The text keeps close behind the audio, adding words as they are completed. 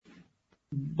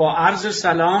با عرض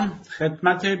سلام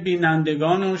خدمت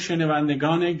بینندگان و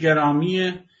شنوندگان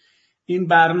گرامی این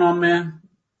برنامه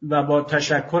و با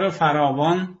تشکر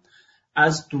فراوان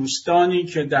از دوستانی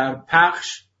که در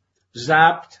پخش،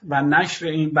 ضبط و نشر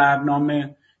این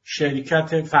برنامه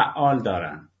شرکت فعال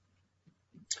دارند.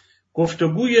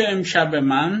 گفتگوی امشب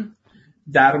من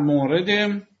در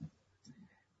مورد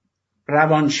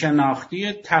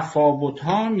روانشناختی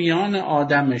تفاوت‌ها میان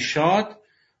آدم شاد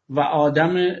و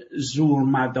آدم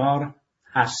زورمدار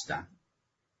هستم.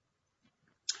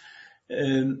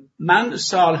 من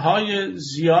سالهای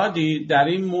زیادی در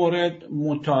این مورد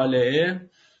مطالعه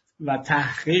و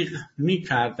تحقیق می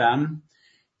کردم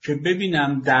که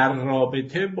ببینم در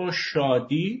رابطه با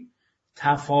شادی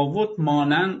تفاوت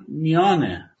مانند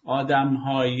میان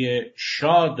آدمهای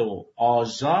شاد و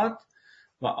آزاد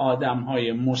و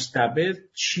آدمهای مستبد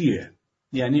چیه؟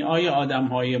 یعنی آیا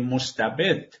آدمهای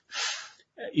مستبد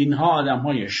اینها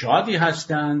آدمهای شادی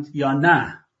هستند یا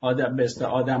نه؟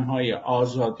 آدمهای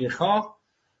آزادیخواه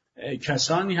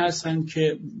کسانی هستند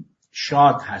که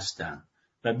شاد هستند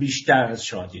و بیشتر از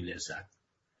شادی لذت.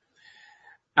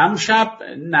 امشب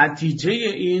نتیجه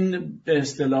این به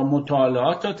اصطلاح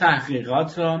مطالعات و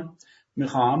تحقیقات را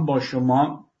میخواهم با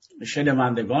شما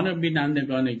شنوندگان و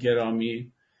بینندگان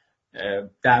گرامی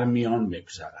در میان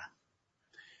بگذارم.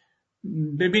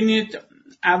 ببینید،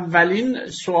 اولین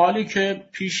سوالی که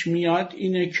پیش میاد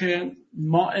اینه که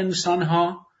ما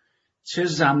انسان‌ها چه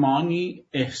زمانی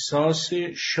احساس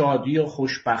شادی و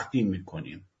خوشبختی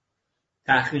میکنیم.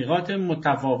 تحقیقات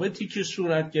متفاوتی که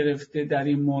صورت گرفته در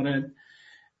این مورد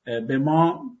به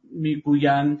ما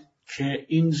میگویند که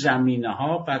این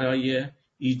زمینه‌ها برای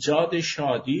ایجاد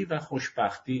شادی و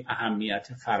خوشبختی اهمیت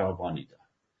فراوانی دارند.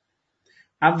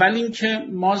 اول اینکه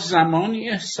ما زمانی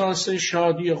احساس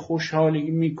شادی و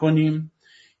خوشحالی میکنیم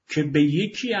که به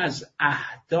یکی از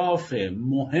اهداف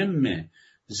مهم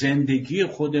زندگی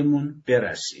خودمون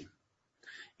برسیم.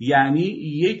 یعنی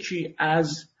یکی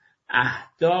از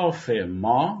اهداف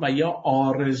ما و یا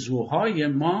آرزوهای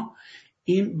ما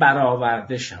این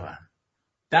برآورده شوند.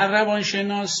 در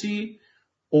روانشناسی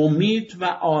امید و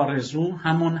آرزو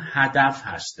همون هدف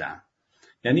هستند.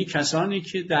 یعنی کسانی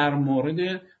که در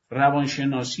مورد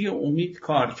روانشناسی امید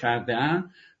کار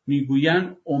کرده‌اند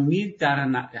میگویند امید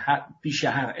در پیش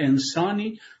هر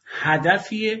انسانی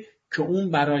هدفیه که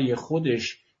اون برای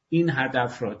خودش این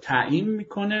هدف را تعیین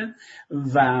میکنه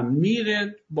و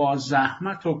میره با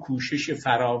زحمت و کوشش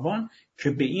فراوان که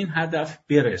به این هدف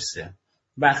برسه.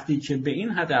 وقتی که به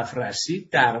این هدف رسید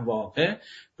در واقع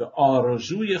به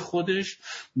آرزوی خودش،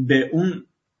 به اون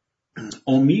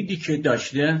امیدی که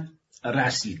داشته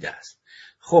رسیده است.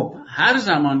 خب هر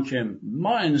زمان که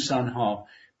ما انسان‌ها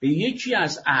به یکی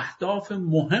از اهداف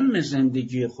مهم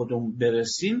زندگی خودمون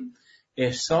برسیم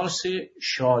احساس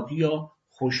شادی و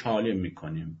خوشحالی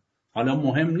میکنیم. حالا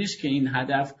مهم نیست که این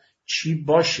هدف چی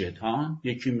باشه.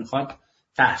 یکی میخواد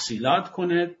تحصیلات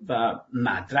کنه و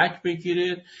مدرک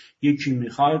بگیره، یکی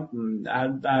میخواد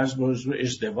از موضوع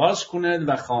ازدواج کنه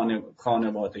و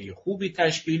خانواده خوبی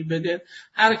تشکیل بده.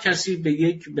 هر کسی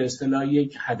به اصطلاح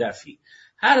یک هدفی.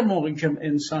 هر موقع که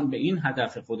انسان به این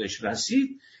هدف خودش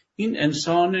رسید این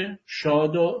انسان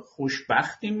شاد و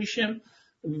خوشبختی میشه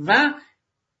و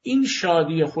این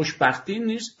شادی و خوشبختی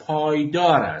نیست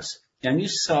پایدار است. یعنی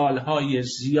سالهای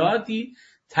زیادی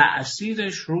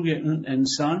تأثیرش روی اون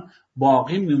انسان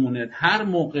باقی میمونه. هر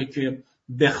موقع که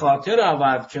به خاطر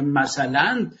آورد که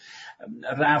مثلا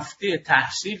رفته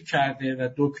تحصیل کرده و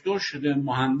دکتر شده،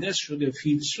 مهندس شده،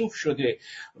 فیلسوف شده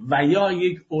و یا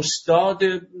یک استاد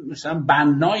مثلا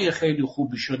بنای خیلی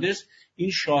خوبی شده،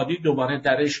 این شادی دوباره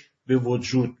درش به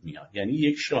وجود میاد. یعنی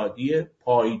یک شادی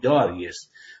پایداری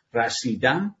است،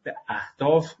 رسیدن به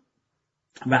اهداف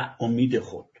و امید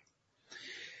خود.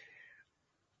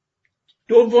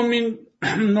 دومین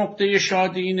نقطه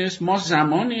شادی این است ما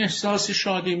زمانی احساس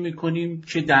شادی میکنیم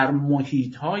که در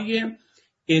محیط‌های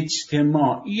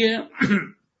اجتماعی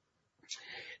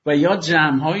و یا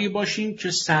جمع‌هایی باشیم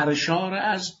که سرشار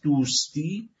از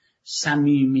دوستی،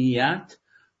 صمیمیت،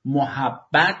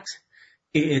 محبت،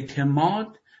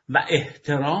 اعتماد و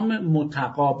احترام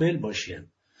متقابل باشه.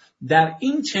 در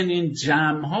این چنین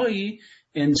جمع‌هایی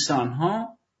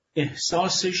انسان‌ها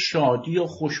احساس شادی و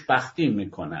خوشبختی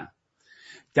میکنن.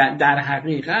 در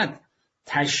حقیقت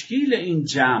تشکیل این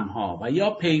جمع‌ها و یا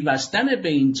پیوستن به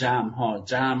این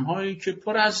جمع‌هایی که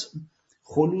پر از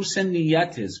خلوص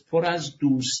نیت است، پر از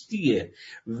دوستی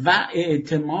و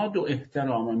اعتماد و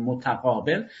احترام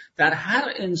متقابل، در هر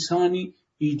انسانی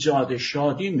ایجاد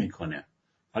شادی میکنه.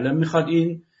 حالا میخواد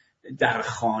این در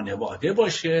خانواده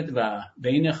باشد و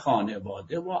بین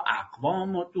خانواده و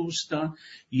اقوام و دوستان،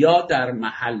 یا در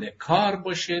محل کار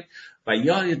باشد و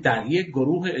یا در یک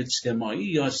گروه اجتماعی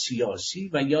یا سیاسی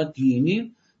و یا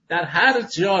دینی، در هر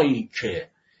جایی که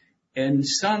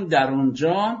انسان در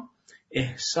اونجا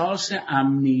احساس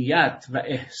امنیت و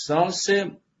احساس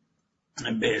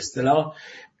به اصطلاح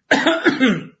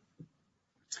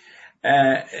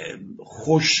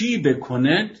خوشی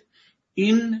بکند،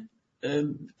 این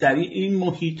در این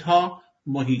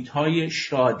محیط های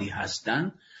شادی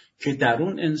هستند که در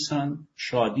اون انسان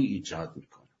شادی ایجاد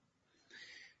میکنه.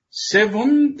 سوم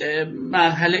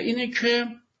مرحله اینه که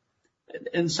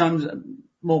انسان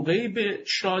موقعی به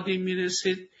شادی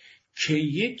میرسه که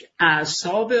یک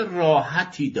اعصاب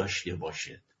راحتی داشته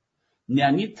باشد،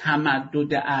 یعنی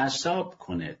تمدد اعصاب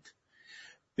کند،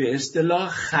 به اصطلاح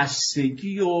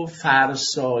خستگی و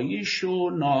فرسایش و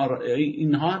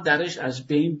اینها درش از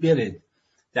بین برد.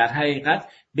 در حقیقت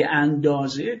به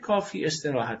اندازه کافی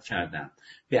استراحت کردن،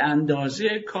 به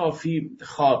اندازه کافی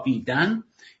خوابیدن،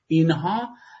 اینها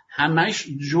همش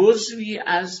جزوی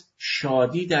از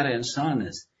شادی در انسان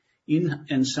است. این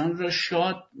انسان را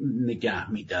شاد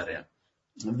نگه می‌داره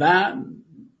و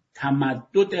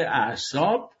تمدد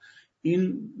اعصاب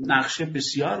این نقش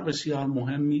بسیار بسیار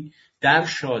مهمی در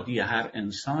شادی هر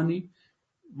انسانی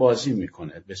بازی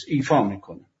میکنه، ایفا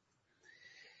میکنه.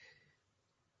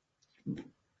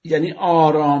 یعنی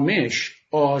آرامش،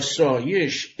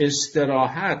 آسایش،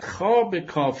 استراحت، خواب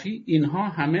کافی، اینها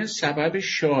همه سبب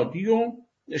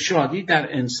شادی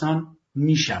در انسان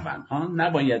میشوند.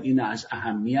 نباید این از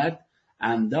اهمیت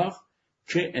انداخت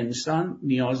که انسان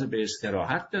نیاز به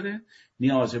استراحت داره،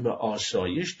 نیاز به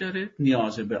آسایش داره،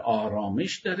 نیاز به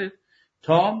آرامش داره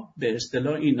تا به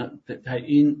اصطلاح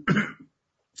این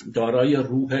دارای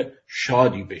روح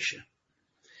شادی بشه.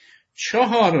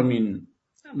 چهارمین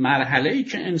مرحله‌ای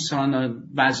که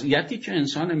وضعیتی که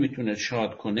انسان میتونه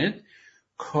شاد کنه،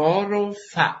 کار و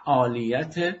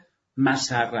فعالیت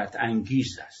مسرت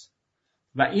انگیز است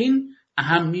و این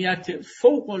اهمیت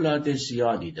فوق‌العاده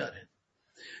زیادی داره.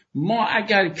 ما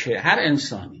اگر که هر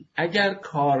انسانی اگر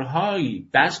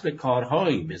دست به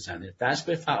کارهایی بزنه، دست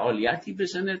به فعالیتی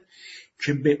بزنه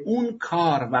که به اون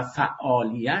کار و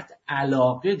فعالیت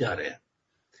علاقه داره،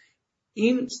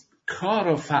 این کار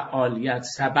و فعالیت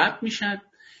سبب میشن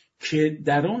که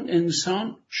در اون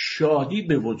انسان شادی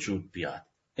به وجود بیاد،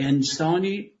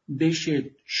 انسانی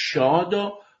بشه شاد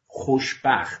و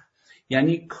خوشبخت.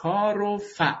 یعنی کار و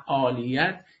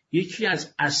فعالیت یکی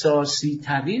از اساسی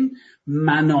ترین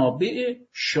منابع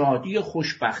شادی و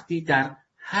خوشبختی در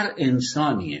هر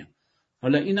انسانیه.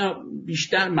 حالا اینا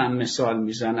بیشتر من مثال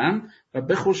میزنم و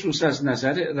به خصوص از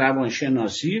نظر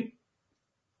روانشناسی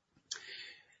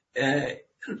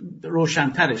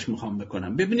روشنترش میخوام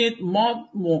بکنم. ببینید، ما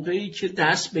موقعی که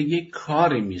دست به یک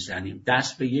کار میزنیم،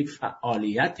 دست به یک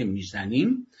فعالیت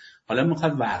میزنیم، حالا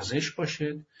میخواد ورزش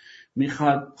باشه،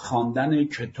 میخواد خواندن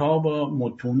کتاب و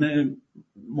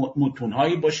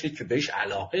متونهایی باشه که بهش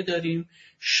علاقه داریم،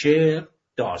 شعر،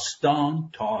 داستان،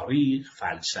 تاریخ،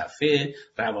 فلسفه،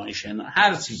 روانشناسی،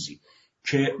 هر چیزی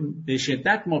که به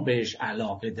شدت ما بهش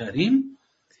علاقه داریم،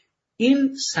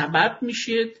 این سبب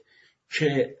میشه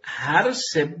که هر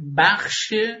سه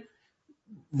بخش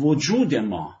وجود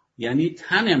ما، یعنی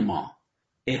تن ما،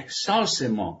 احساس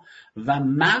ما و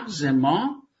مغز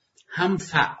ما هم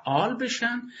فعال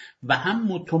بشن و هم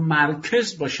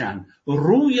متمرکز باشن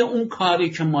روی اون کاری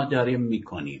که ما داریم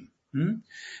میکنیم.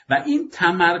 و این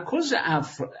تمرکز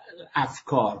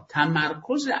افکار،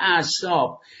 تمرکز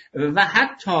اعصاب و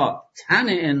حتی تن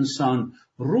انسان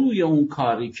روی اون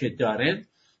کاری که داره،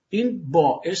 این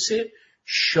باعث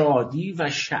شادی و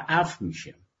شعف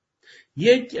میشه.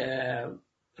 یک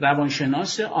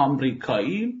روانشناس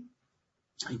آمریکایی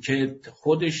که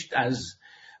خودش از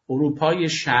اروپای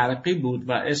شرقی بود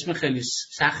و اسم خیلی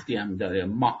سختی هم داره،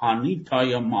 ماهانیتا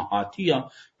یا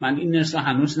ماهاتیا، من این اسم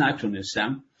هنوز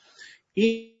نتونستم،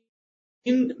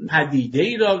 این پدیده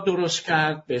ای را درست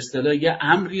کرد، به اصطلاح یه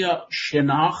امر یا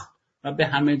شناخت و به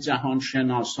همه جهان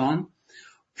شناسان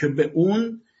که به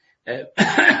اون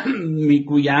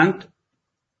میگویند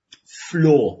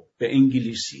فلو به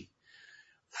انگلیسی.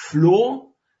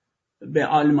 فلو به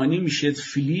آلمانی میشه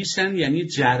فلیسن، یعنی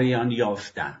جریان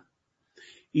یافتن.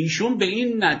 ایشون به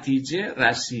این نتیجه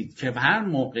رسید که هر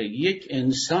موقع یک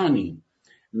انسانی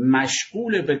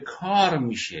مشغول به کار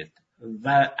میشه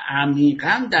و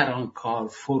عمیقاً در آن کار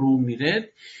فرو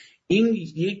میره، این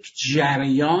یک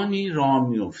جریانی راه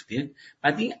میفته.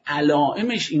 بعد این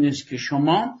علائمش این است که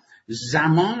شما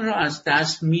زمان را از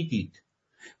دست میدید،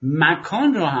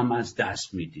 مکان را هم از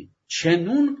دست میدید،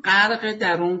 چنون غرق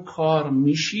در اون کار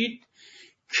میشید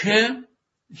که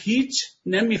هیچ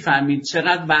نمیفهمید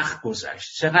چقدر وقت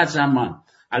گذشت، چقدر زمان.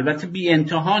 البته بی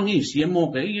انتها نیست، یه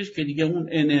موقعی که دیگه اون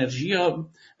انرژی یا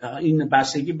این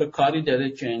بستگی به کاری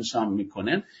داره که انسان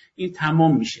میکنه، این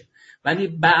تمام میشه. ولی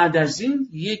بعد از این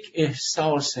یک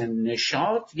احساس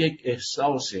نشاط، یک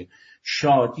احساس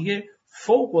شادی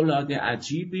فوق‌العاده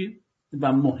عجیبی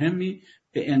و مهمی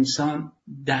به انسان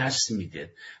دست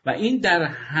میده و این در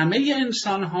همه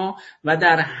انسانها و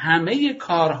در همه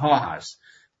کارها هست.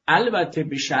 البته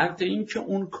به شرط اینکه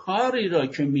اون کاری را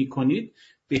که میکنید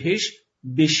بهش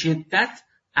به شدت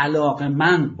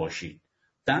علاقه‌مند باشید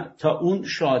تا اون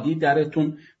شادی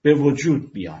درتون به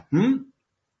وجود بیاد.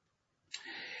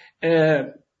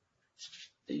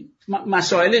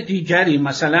 مسائل دیگری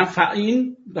مثلا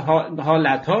این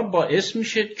حالتها باعث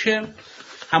میشه که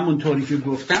همونطوری که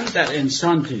گفتم در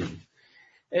انسان داریم.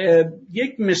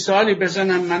 یک مثالی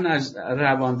بزنم من از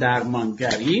روان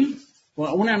درمانگری و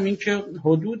اونم این که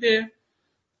حدود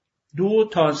 2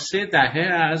 تا 3 دهه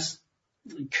است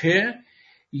که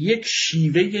یک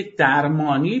شیوه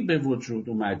درمانی به وجود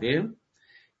اومده،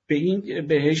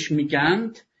 بهش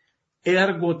میگن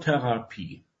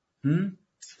ارگوتراپی.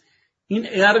 این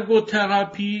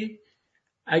ارگوتراپی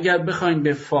اگر بخوایم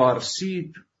به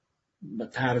فارسی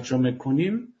ترجمه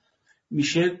کنیم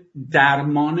میشه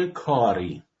درمان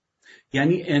کاری.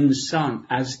 یعنی انسان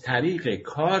از طریق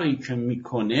کاری که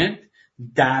میکنه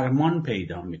درمان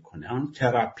پیدا میکنه. آن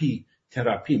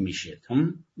تراپی میشه.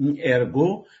 این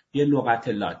ارگو یه لغت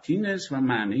لاتین است و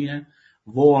معنی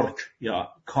ورک یا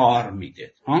کار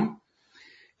میده.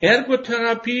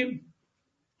 ارگوتراپی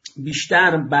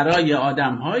بیشتر برای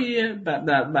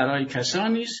برای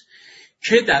کسانی است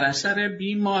که در اثر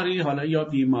بیماری، حالا یا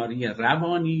بیماری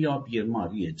روانی یا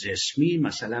بیماری جسمی،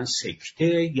 مثلا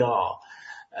سکته یا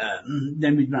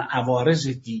نمیدونم عوارض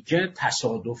دیگه،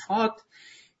 تصادفات،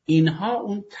 اینها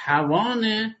اون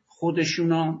توان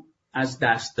خودشونو از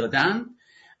دست دادن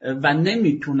و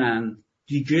نمیتونن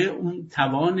دیگه اون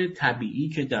توان طبیعی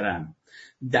که دارن.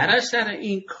 در اثر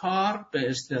این کار به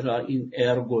اصطلاح این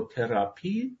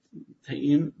ارگوتراپی،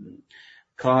 این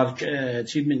کار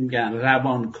چی میگن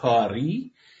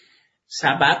روانکاری،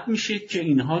 سبب میشه که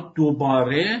اینها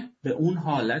دوباره به اون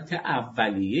حالت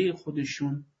اولیه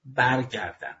خودشون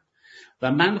برگردن.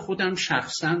 و من خودم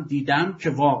شخصا دیدم که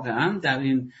واقعا در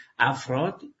این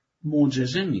افراد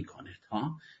معجزه میکنه.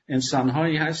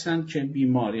 انسانهایی هستن که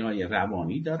بیماری‌های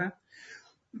روانی دارن،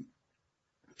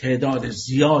 تعداد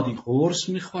زیادی قرص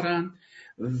میخورن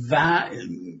و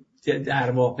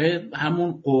در واقع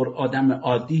همون آدم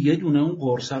عادی یه دونه اون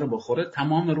قرصا رو بخوره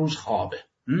تمام روز خوابه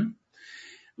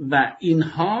و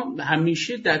اینها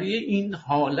همیشه در این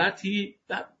حالتی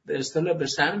به اصطلاح به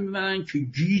سر میبرن که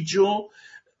گیج و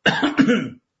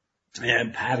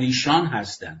پریشان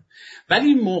هستن.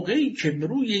 ولی موقعی که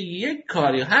روی یک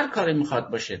کاری، هر کاری میخواد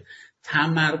باشه،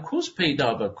 تمرکز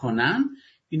پیدا بکنن،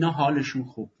 اینا حالشون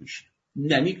خوب میشه.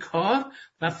 یعنی کار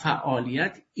و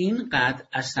فعالیت اینقدر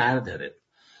اثر داره.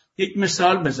 یک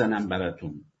مثال بزنم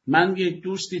براتون. من یک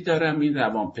دوستی دارم، این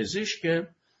روانپزشکه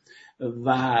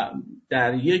و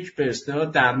در یک به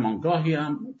اصطلاح درمانگاهی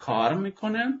هم کار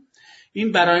میکنه.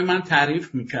 این برای من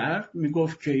تعریف میکرد،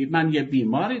 میگفت که من یه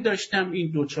بیماری داشتم،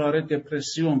 این دچار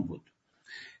دپرسیون بود.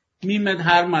 میمد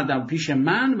هر مدام پیش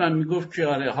من و میگفت که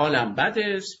آره حالم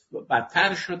بده،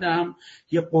 بدتر شدم،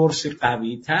 یه قرص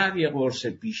قوی تر، یه قرص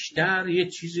بیشتر، یه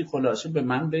چیزی خلاصه به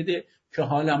من بده که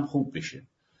حالم خوب بشه.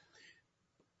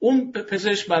 اون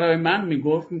پزشک برای من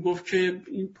میگفت که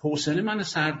این حوصله من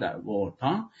سر در برد.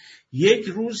 یک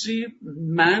روزی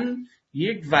من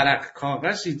یک ورق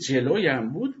کاغذی جلویم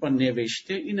بود با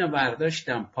نوشته، اینو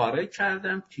برداشتم پاره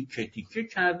کردم، تیکه تیکه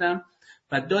کردم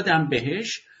و دادم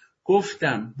بهش،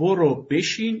 گفتم برو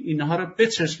بشین اینها رو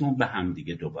بچسبون به هم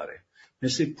دیگه دوباره،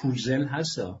 مثل پوزل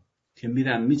هستا که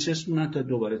میرن میچسبونن تا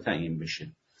دوباره تعیین بشه.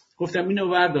 گفتم اینو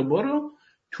بردا برو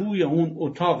توی اون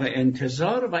اتاق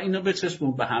انتظار و اینو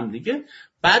بچسبون به هم دیگه،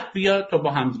 بعد بیا تا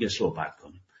با هم دیگه صحبت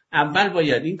کنیم. اول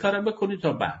باید این کارو بکنی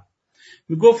تا بعد.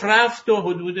 میگفت رفت و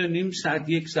حدود نیم ساعت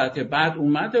 1 ساعت بعد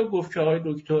اومد و گفت که آقای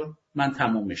دکتر من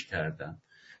تمومش کردم.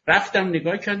 رفتم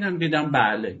نگاه کردم دیدم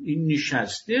بله این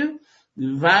نشسته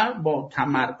و با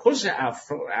تمرکز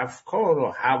افکار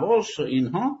و حواس و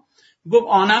اینها. گفت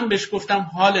آنم بهش گفتم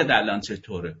حالت الان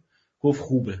چطوره؟ گفت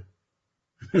خوبه.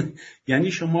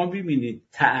 یعنی شما ببینید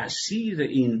تأثیر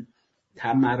این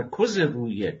تمرکز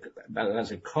روی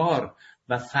از کار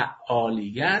و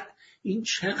فعالیت، این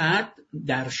چقدر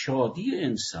در شادی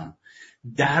انسان،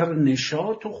 در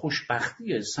نشاط و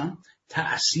خوشبختی انسان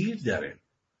تأثیر داره.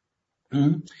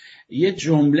 یه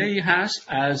جمله هست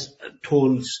از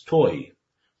تولستوی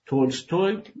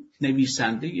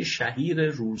نویسنده شهیر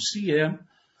روسیه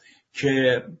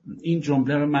که این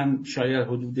جمله رو من شاید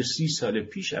حدود 30 سال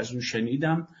پیش از اون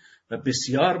شنیدم و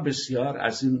بسیار بسیار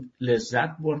از این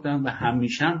لذت بردم و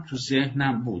همیشه هم تو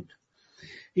ذهنم بود.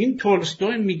 این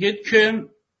تولستوی میگه که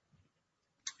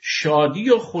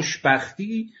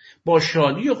با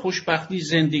شادی و خوشبختی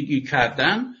زندگی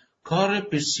کردن کار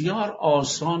بسیار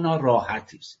آسان و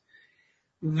راحتی است.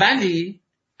 ولی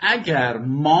اگر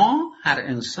هر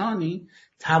انسانی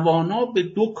توانا به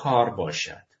 2 کار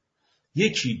باشد،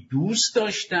 یکی دوست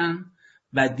داشتن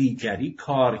و دیگری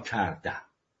کار کردن،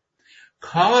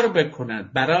 کار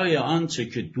بکند برای آنچه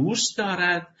که دوست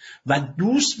دارد و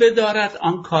دوست بدارد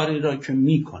آن کاری را که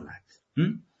می کند.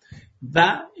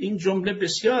 و این جمله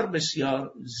بسیار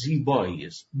بسیار زیبایی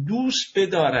است. دوست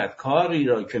بدارد کاری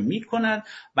را که می کند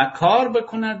و کار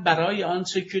بکند برای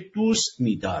آنچه که دوست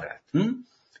می دارد.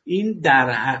 این در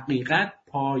حقیقت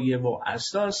پایه و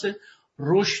اساس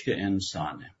رشد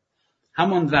انسانه.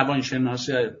 همون روانشناس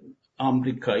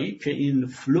آمریکایی که این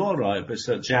فلو را به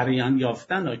جریان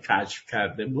یافتن را کشف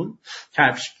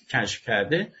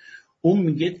کرده، اون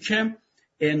میگه که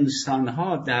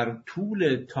انسان‌ها در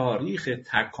طول تاریخ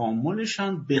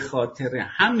تکاملشان به خاطر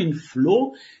همین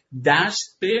فلو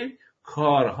دست به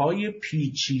کارهای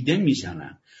پیچیده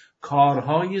میزنن،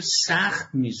 کارهای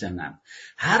سخت میزنن.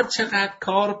 هر چقدر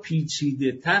کار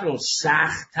پیچیده تر و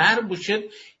سخت تر باشد،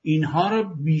 اینها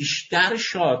رو بیشتر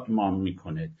شادمان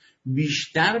میکنه،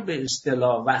 بیشتر به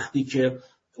اصطلاح وقتی که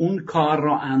اون کار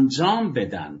را انجام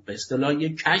بدن، به اصطلاح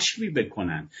یک کشفی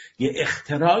بکنن، یک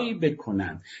اختراعی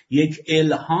بکنن، یک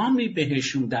الهامی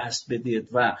بهشون دست بدید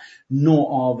و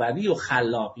نوآوری و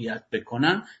خلاقیت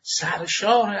بکنن،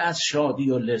 سرشار از شادی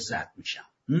و لذت میشن.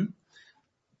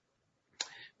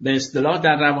 به اصطلاح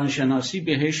در روانشناسی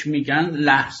بهش میگن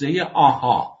لحظه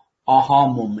آها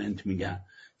مومنت میگن،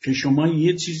 که شما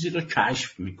یه چیزی رو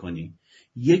کشف میکنی،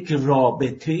 یک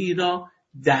رابطه ای را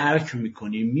درک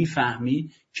میکنی،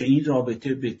 میفهمی که این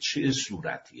رابطه به چه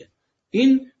صورتیه.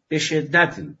 این به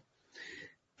شدت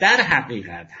در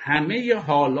حقیقت همه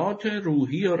حالات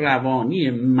روحی و روانی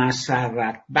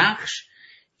مسرت بخش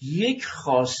یک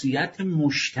خاصیت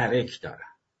مشترک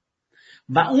دارن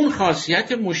و اون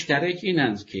خاصیت مشترک این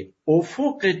است که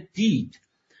افق دید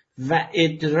و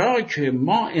ادراک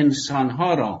ما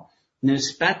انسانها را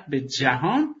نسبت به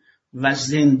جهان و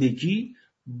زندگی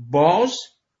باز،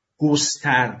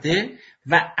 گسترده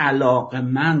و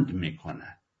علاقمند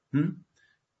میکنن.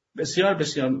 بسیار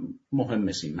بسیار مهم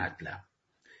است این مطلب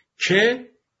که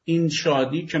این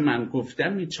شادی که من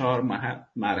گفتم، این 4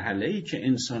 مرحله‌ای که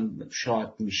انسان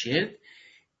شاد میشه،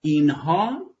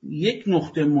 اینها یک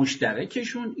نقطه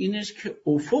مشترکشون این است که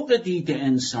افق دید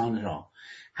انسان را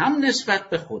هم نسبت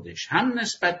به خودش، هم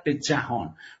نسبت به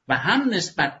جهان و هم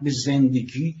نسبت به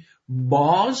زندگی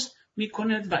باز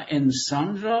میکند و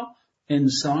انسان را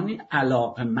انسانی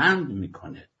علاقمند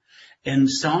میکند،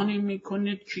 انسانی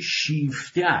میکند که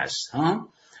شیفته است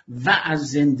و از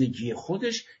زندگی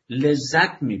خودش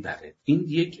لذت میبرد. این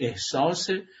یک احساس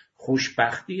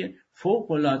خوشبختی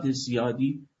فوق‌العاده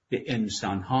زیادی به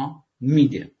انسانها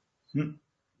میده.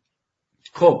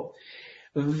 خب،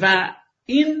 و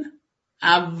این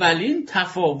اولین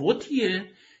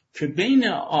تفاوتیه که بین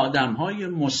آدمهای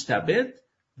مستبد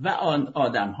و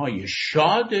آدمهای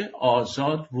شاد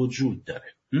آزاد وجود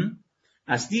داره.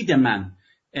 از دید من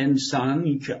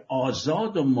انسانی که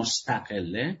آزاد و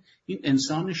مستقله، این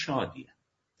انسان شادیه.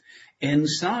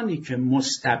 انسانی که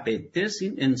مستبد است،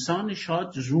 این انسان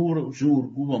شاد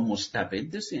زورگو و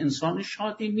مستبد است، انسان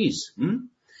شادی نیست.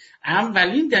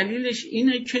 اولین دلیلش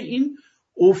اینه که این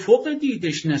افق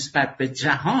دیدش نسبت به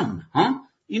جهان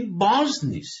این باز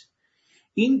نیست،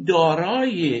 این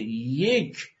دارای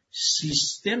یک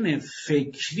سیستم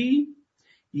فکری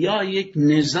یا یک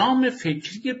نظام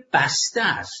فکری بسته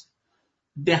است.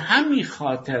 به همین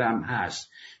خاطرم هست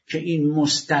که این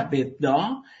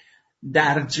مستبدا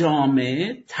در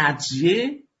جامعه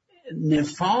تجزیه،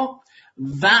 نفاق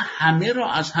و همه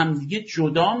را از همدیگه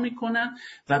جدا میکنن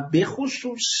و به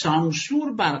خصوص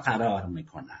سانسور برقرار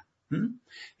میکنن.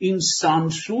 این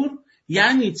سانسور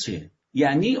یعنی چه؟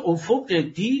 یعنی افق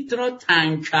دید را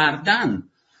تنگ کردن،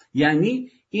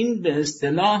 یعنی این به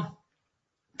اصطلاح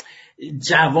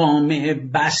جوامع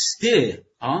بسته.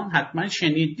 حتما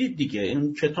شنیدید دیگه،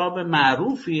 این کتاب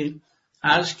معروفی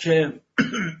هست که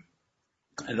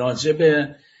راجع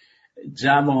به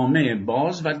جامعه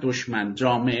باز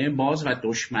و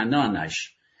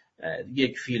دشمنانش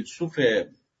یک فیلسوف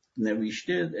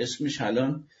نوشته، اسمش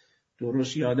الان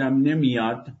درست یادم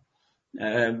نمیاد،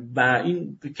 و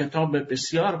این کتاب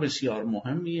بسیار بسیار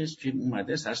مهمی است که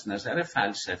اومده است از نظر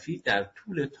فلسفی در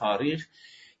طول تاریخ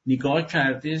نگاه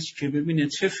کرده است که ببینه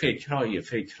چه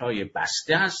فکرهای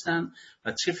بسته هستن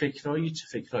و چه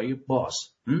فکرهای باز.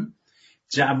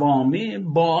 جوامع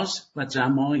باز و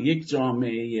یک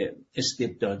جامعه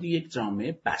استبدادی یک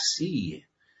جامعه بسیعه.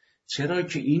 چرا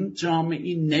که این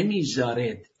جامعه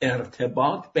نمیذاره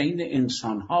ارتباط بین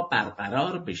انسانها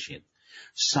برقرار بشه،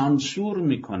 سانسور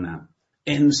میکنن،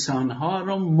 انسانها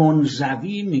رو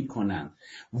منزوی میکنن،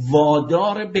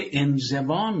 وادار به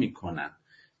انزوا میکنن،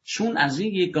 چون از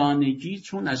این یگانگی،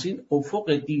 چون از این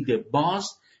افق دید باز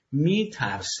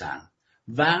میترسن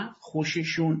و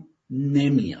خوششون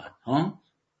نمیاد.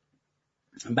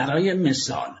 برای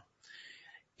مثال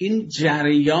این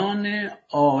جریان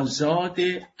آزاد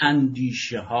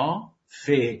اندیشه ها،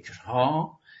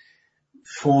 فکرها،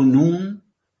 فنون،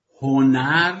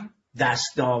 هنر،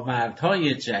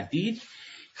 دستاوردهای جدید،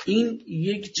 این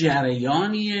یک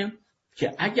جریانیه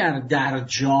که اگر در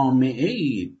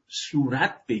جامعه‌ای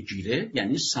صورت بگیره،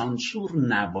 یعنی سانسور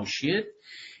نباشه،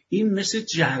 این مثل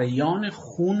جریان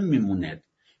خون میمونه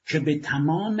که به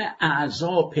تمام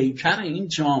اعضا پیکر این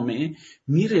جامعه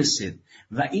میرسه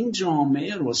و این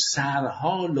جامعه رو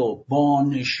سرحال و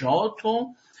بانشات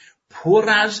و پر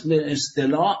از به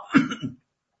اصطلاح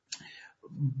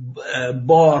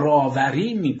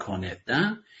باراوری میکنه.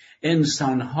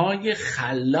 انسانهای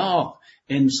خلاق،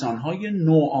 انسانهای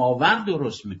نوآور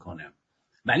درست میکنه.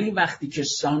 ولی وقتی که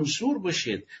سانسور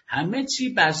باشه، همه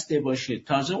چی بسته باشه،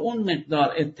 تازه اون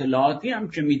مقدار اطلاعاتی هم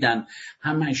که میدن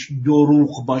همش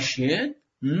دروغ باشه،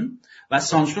 و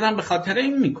سانسور هم به خاطر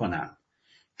این میکنن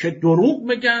که دروغ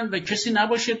بگن و کسی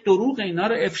نباشه دروغ اینا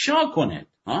رو افشا کنه.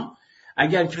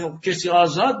 اگر کسی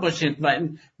آزاد باشه و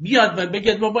بیاد و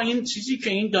بگه بابا این چیزی که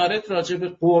این داره راجع به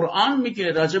قرآن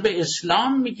میگه، راجع به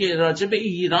اسلام میگه، راجع به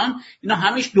ایران، اینا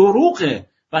همش دروغه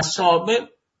و ثابت،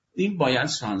 این باید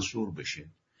سانسور بشه،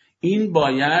 این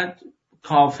باید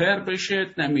کافر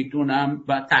بشه، نمیدونم،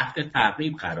 و تحت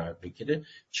تعقیب قرار بگیره،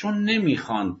 چون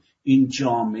نمیخوان این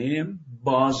جامعه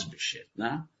باز بشه.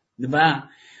 نه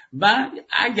و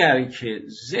اگر که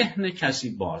ذهن کسی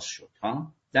باز شد،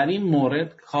 در این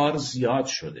مورد کار زیاد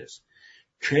شده است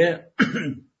که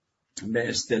به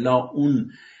اصطلاح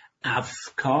اون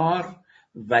افکار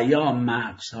و یا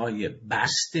مغزهای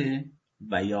بسته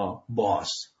و یا باز،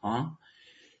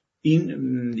 این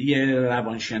یه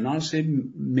روانشناس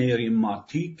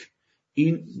مریماتیک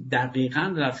این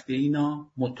دقیقاً رفته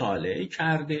اینا مطالعه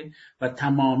کرده و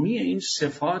تمامی این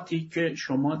صفاتی که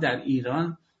شما در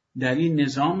ایران در این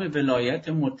نظام ولایت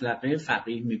مطلقه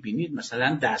فقیه میبینید،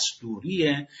 مثلا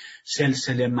دستوریه،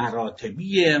 سلسله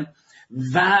مراتبیه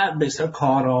و بسیار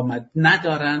کارآمد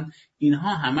ندارن،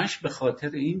 اینها همش به خاطر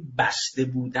این بسته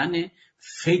بودن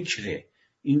فکره.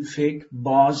 این فکر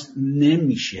باز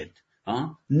نمیشه،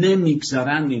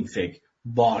 نمیگذارن این فکر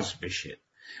باز بشه.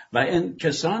 و این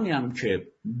کسانی هم که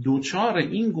دوچار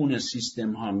این گونه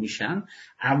سیستم ها میشن،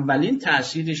 اولین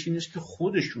تأثیرش این است که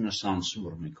خودشون رو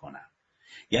سانسور میکنن،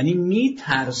 یعنی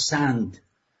میترسند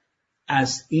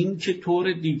از این که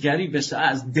طور دیگری بسه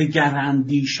از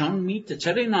دگراندیشان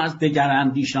چرا اینا از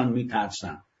دگراندیشان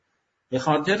میترسن؟ به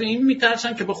خاطر این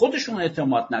میترسن که به خودشون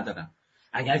اعتماد ندارن.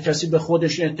 اگر کسی به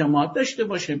خودش اعتماد داشته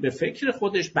باشه، به فکر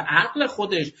خودش، به عقل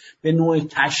خودش، به نوع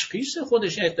تشخیص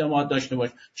خودش اعتماد داشته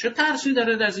باشه، چه ترسی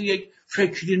داره از یک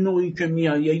فکری نوعی که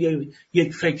میاد یا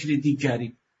یک فکری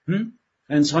دیگری؟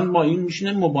 انسان با این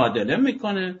میشینه مبادله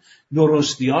میکنه،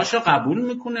 درستیاشو قبول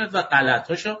میکنه و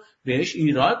غلطاشو بهش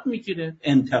ایراد میگیره،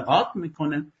 انتقاد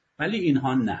میکنه. ولی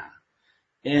اینها نه،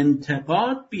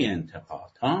 انتقاد بی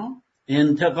انتقاد.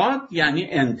 انتقاد یعنی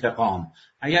انتقام،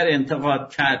 اگر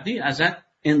انتقاد کردی ازت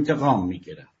انتقام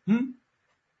میگیره.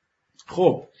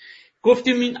 خب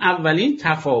گفتیم این اولین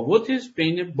تفاوت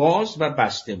بین باز و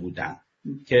بسته بودن.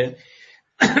 که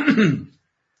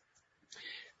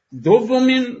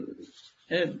دومین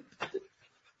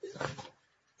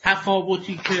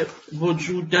تفاوتی که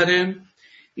وجود داره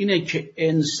اینه که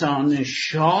انسان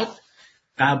شاد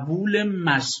قبول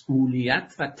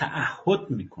مسئولیت و تعهد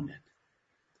میکنه.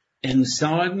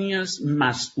 انسانی است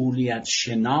مسئولیت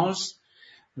شناس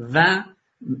و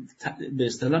به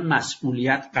اصطلاح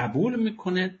مسئولیت قبول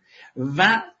میکنه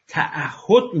و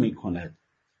تعهد میکنه.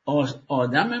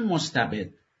 آدم مستبد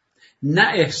نه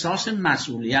احساس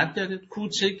مسئولیت داره،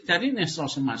 کوچکترین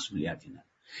احساس مسئولیتی نه،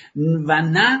 و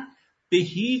نه به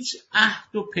هیچ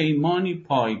عهد و پیمانی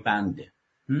پایبنده.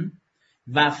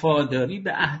 وفاداری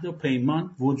به عهد و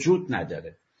پیمان وجود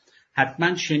نداره.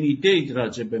 حتما شنیده اید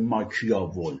راجع به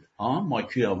ماکیاول.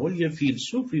 ماکیاول یه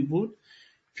فیلسوفی بود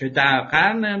که در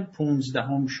قرن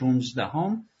 15 16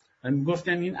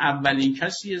 میگفتن این اولین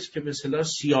کسی است که به اصطلاح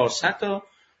سیاست رو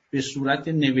به صورت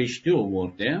نوشته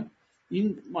آورده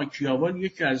این ماکیاول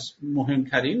یکی از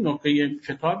مهمترین نقطه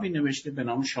کتابی نوشته به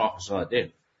نام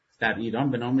شاهزاده، در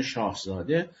ایران به نام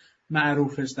شاهزاده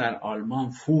معروف است، در آلمان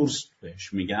فورست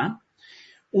بهش میگن.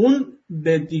 اون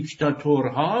به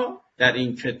دیکتاتورها در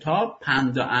این کتاب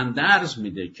پند و اندرز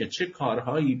میده که چه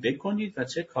کارهایی بکنید و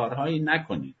چه کارهایی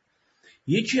نکنید.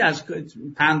 یکی از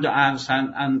پند و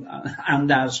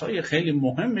اندرزهای خیلی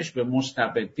مهمش به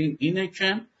مستبدین اینه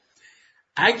که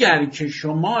اگر که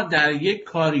شما در یک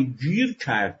کاری گیر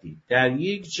کردید، در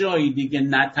یک جایی دیگه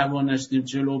نتوانستید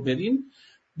جلو برین،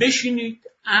 بشینید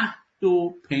عهد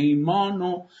و پیمان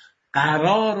و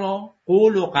قرار و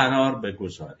قول و قرار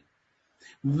بگذارید.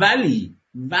 ولی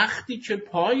وقتی که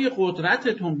پای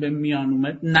قدرتتون به میان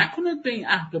اومد، نکنید به این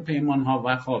عهد و پیمان ها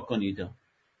وفا کنید،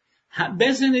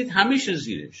 بزنید همیشه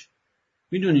زیرش.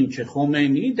 میدونین که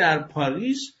خمینی در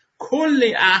پاریس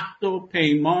کل عهد و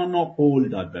پیمان و قول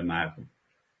داد به مردم.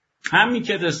 همین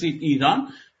که رسید ایران،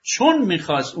 چون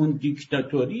میخواست اون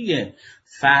دیکتاتوری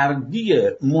فردی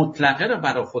مطلقه رو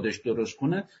برای خودش درست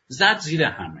کنه، زد زیر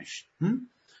همش.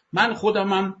 من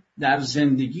خودمم در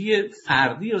زندگی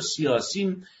فردی و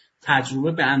سیاسی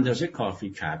تجربه به اندازه کافی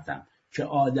کردم که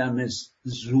آدم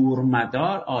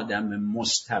زورمدار، آدم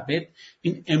مستبد،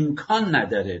 این امکان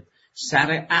نداره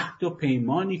سر عهد و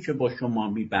پیمانی که با شما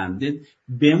میبنده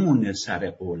بمونه سر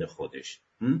قول خودش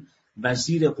و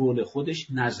زیر قول خودش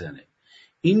نزنه.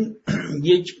 این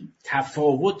یک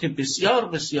تفاوت بسیار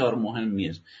بسیار مهمی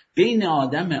است بین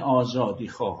آدم آزادی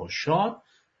خواه و شاد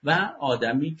و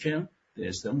آدمی که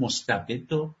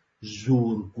مستبد و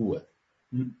زورگوه.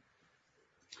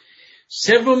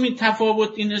 سومین تفاوت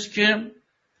این است که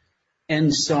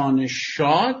انسان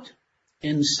شاد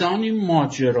انسانی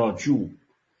ماجراجو،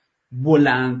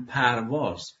 بلند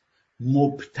پرواز،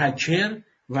 مبتکر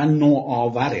و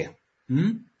نوآوره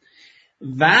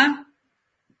و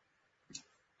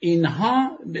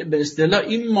اینها به اصطلاح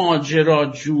این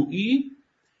ماجراجویی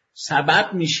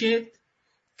سبب میشه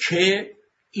که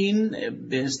این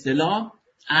به اصطلاح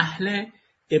اهل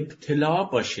ابتلا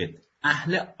باشد،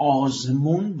 اهل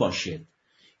آزمون باشد.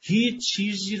 هیچ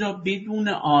چیزی را بدون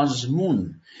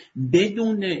آزمون،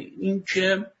 بدون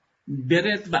اینکه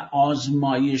برد و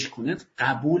آزمایش کند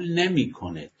قبول نمی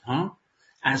کند.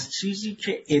 از چیزی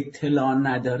که اطلاع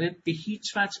نداره به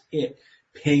هیچ وجه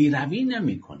پیروی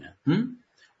نمی کنه.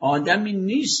 آدمی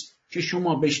نیست که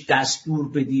شما بهش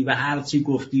دستور بدی و هرچی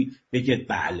گفتی بگید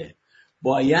بله.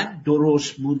 باید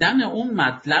درست بودن اون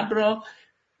مطلب را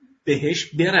بهش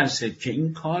برسه که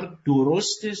این کار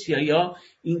درست است یا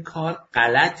این کار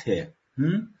غلطه.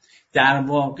 در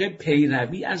واقع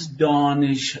پیروی از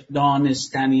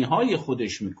دانستنی های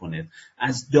خودش میکنه،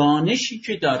 از دانشی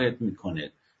که دارد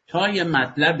میکنه تا یه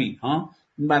مطلبی.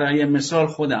 برای مثال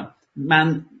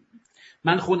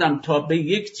من خودم تا به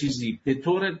یک چیزی به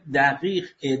طور دقیق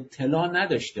اطلاع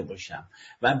نداشته باشم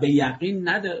و به یقین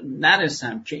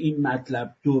نرسم که این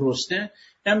مطلب درسته،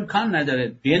 امکان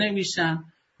نداره بنویسم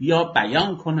یا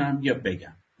بیان کنم یا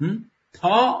بگم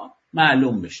تا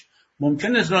معلوم بشه.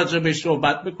 ممکنه راجع بهش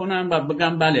صحبت بکنم و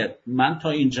بگم بله من تا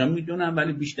اینجا میدونم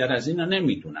ولی بیشتر از اینا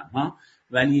نمیدونم،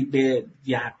 ولی به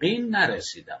یقین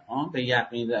نرسیدم. به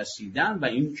یقین رسیدم و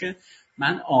این که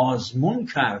من آزمون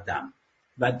کردم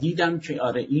و دیدم که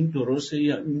آره این درسته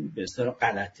یا این به اصطلاح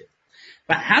غلطه.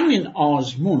 و همین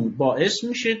آزمون باعث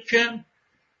میشه که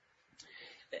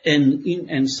این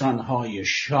انسانهای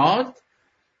شاد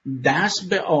دست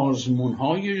به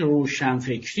آزمونهای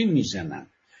روشنفکری میزنن،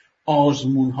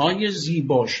 آزمونهای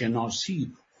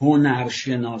زیباشناسی،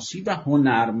 هنرشناسی و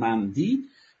هنرمندی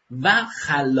و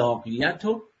خلاقیت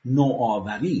و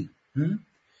نوآوری.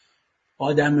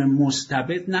 آدم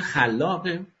مستبد نه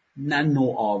خلاقه، نه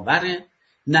نوآوره،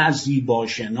 نه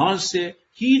زیباشناسه،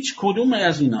 هیچ کدوم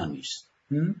از اینا نیست.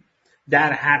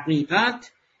 در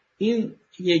حقیقت این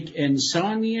یک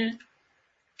انسانیه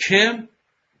که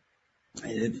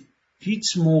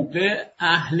هیچ موقع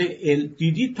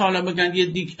دیدید تا حالا بگن یه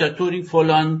دیکتاتوری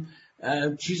فلان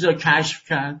چیزا کشف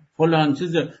کرد، فلان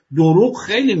چیز، دروغ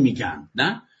خیلی میگن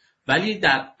نه، ولی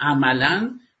در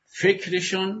عملاً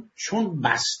فکرشون چون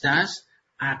بسته است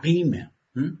عقیمه،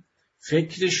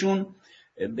 فکرشون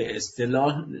به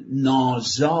اصطلاح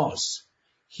نازاست،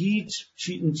 هیچ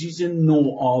چیز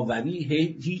نوآوری،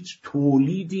 هیچ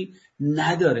تولیدی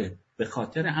نداره، به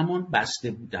خاطر همون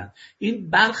بسته بودن. این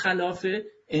برخلاف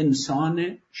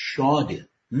انسان شاده.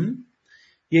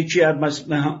 یکی از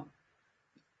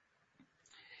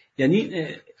یعنی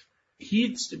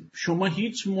شما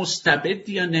هیچ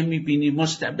مستبدی یا نمیبینی.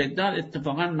 مستبدان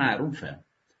اتفاقا معروفه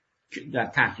در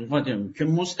تحقیقات که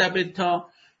مستبدها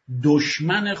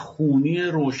دشمن خونی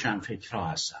روشنفکرها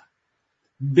هستن.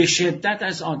 به شدت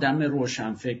از آدم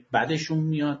روشنفکر بدشون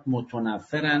میاد،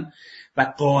 متنفرن و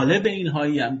غالب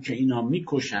اینهایی هم که اینا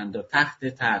میکشند و تحت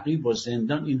تعقیب و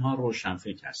زندان، اینها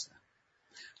روشنفکر هستن.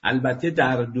 البته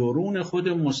در درون خود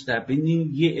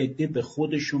مستبدین یه عده به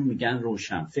خودشون میگن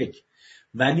روشنفکر،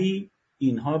 ولی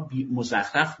اینها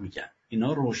مزخرف میگن،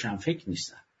 اینا روشنفکر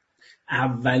نیستن.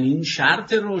 اولین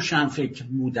شرط روشنفکر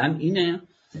بودن اینه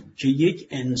که یک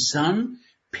انسان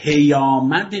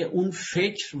پیامد اون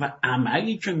فکر و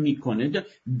عملی که میکنه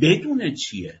بدونه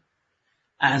چیه.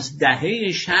 از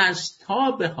دهه 60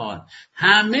 تا به حال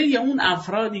همه اون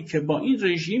افرادی که با این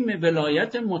رژیم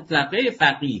ولایت مطلقه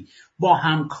فقیه با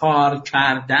هم کار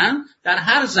کردن در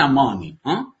هر زمانی،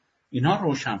 اینا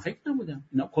روشنفکر نبودن.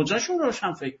 اینا کجاشون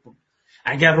روشنفکر بود؟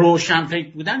 اگر روشنفکر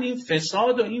بودن این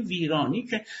فساد و این ویرانی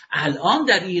که الان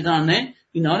در ایرانه،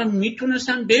 اینا رو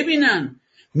میتونستن ببینن،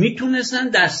 میتونستن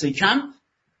دست کم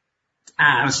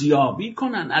ارزیابی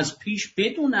کنن، از پیش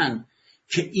بدونن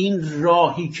که این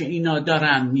راهی که اینا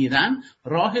دارن میرن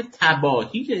راه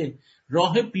تباهیه،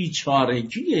 راه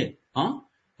بیچارگیه،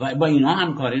 و با اینا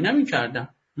همکاری نمیکردن.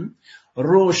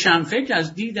 روشنفکر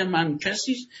از دید من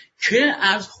کسی که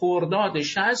از خرداد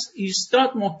 60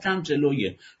 ایستاد محکم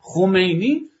جلوی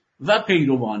خمینی و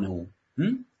پیروان او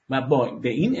و به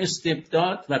این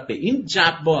استبداد و به این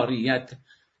جباریت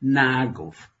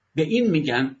نگفت. به این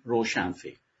میگن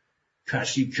روشنفکر.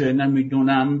 کسی که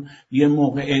نمیدونم یه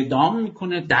موقع اعدام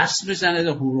میکنه دست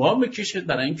بزنه و هورا بکشه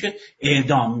برای اینکه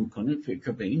اعدام میکنه،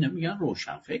 که به این نمیگن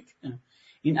روشنفکر.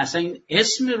 این اصلا این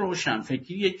اسم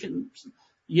روشنفکری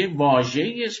یه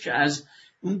واژه‌ای است که از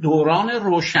اون دوران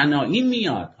روشنایی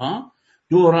میاد.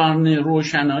 دوران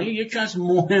روشنایی یکی از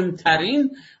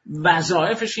مهمترین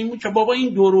وظایفش این بود که بابا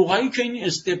این دروغایی که این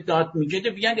استبداد میگه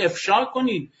بیاد افشا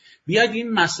کنید، بیاد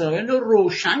این مسائل رو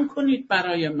روشن کنید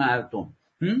برای مردم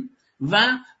و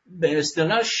به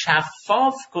اصطلاح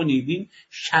شفاف کنید. این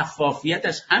شفافیت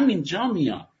از همین جا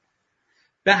میاد.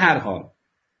 به هر حال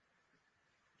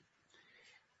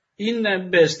این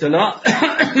به اصطلاح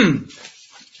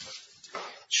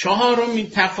چهارمین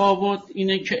تفاوت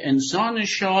اینه که انسان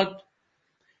شاد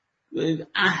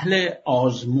اهل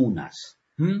آزمون است.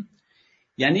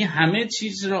 یعنی همه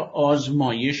چیز را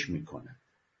آزمایش میکنه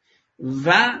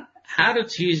و هر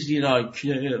چیزی را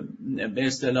که به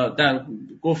اصطلاح در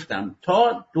گفتم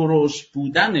تا درست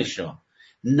بودنشا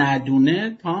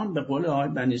ندونه، تا به قول آقای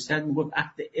بنی‌صدر میگفت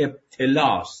عهد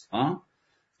ابتلاست.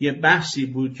 یه بحثی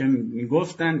بود که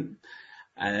میگفتن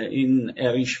این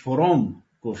اریش فروم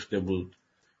گفته بود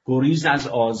گریز از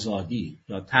آزادی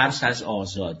یا ترس از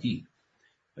آزادی.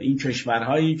 این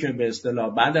کشورهایی که به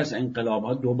اصطلاح بعد از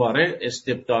انقلاب‌ها دوباره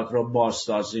استبداد را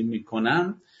بازسازی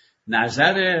میکنن،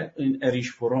 نظر این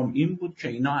اریش فروم این بود که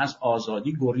اینا از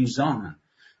آزادی گریزانن،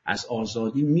 از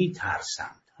آزادی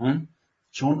میترسند،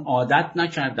 چون عادت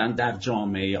نکردن در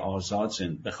جامعه آزاد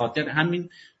زند، به خاطر همین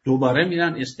دوباره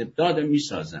میرن استبداد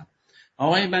میسازن.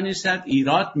 آقای بنی‌صدر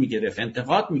ایراد میگرفت،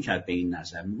 انتقاد میکرد به این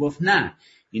نظر، میگفت نه،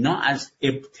 اینا از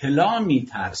ابتلا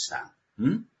میترسن.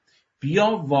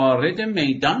 بیا وارد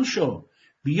میدان شو،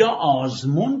 بیا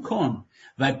آزمون کن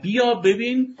و بیا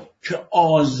ببین که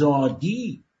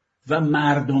آزادی و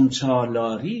مردم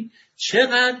سالاری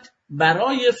چقدر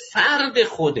برای فرد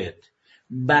خودت،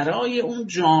 برای اون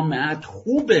جامعت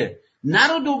خوبه.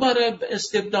 نرو دوباره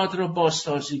استبداد رو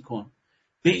بازسازی کن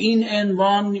به این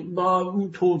عنوان با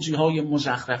اون توجیه‌های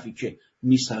مزخرفی که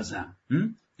میسازن.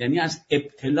 یعنی از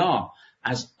ابتلا،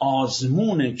 از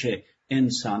آزمونه که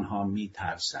انسان‌ها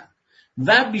میترسن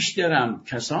و بیشترم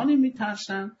کسانی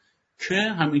میترسن که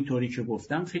همینطوری که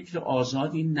گفتم فکر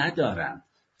آزادی ندارن،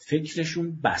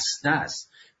 فکرشون بسته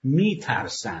است،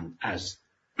 میترسن از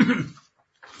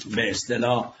به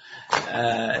اصطلاح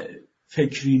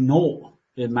فکری نوع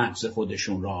به مغز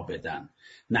خودشون راه بدن،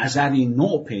 نظری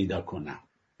نوع پیدا کنن.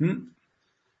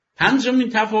 پنجمین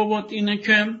تفاوت اینه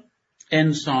که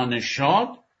انسان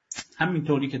شاد،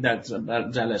 همینطوری که در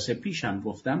جلسه پیشم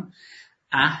گفتم،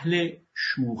 اهل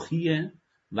شوخی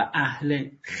و اهل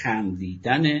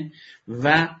خندیدن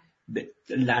و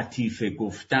لطیفه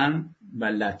گفتن و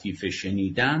لطیفه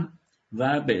شنیدن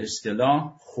و به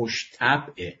اصطلاح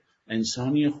خوش‌طبع،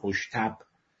 انسانی خوش‌طبع.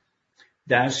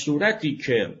 در صورتی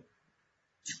که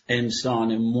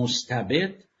انسان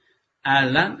مستبد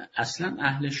اصلا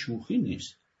اهل شوخی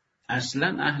نیست،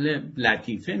 اصلا اهل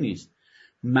لطیفه نیست.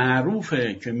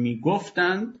 معروفه که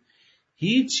میگفتند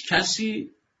هیچ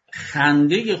کسی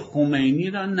خنده خمینی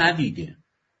را ندیده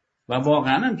و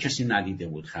واقعا هم کسی ندیده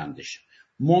بود خندش.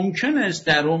 ممکن است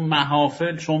در اون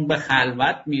محافل چون به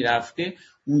خلوت میرفته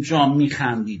اونجا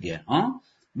میخندیده،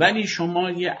 ولی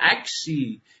شما یه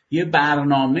عکسی، یه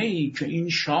برنامه‌ای که این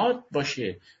شاد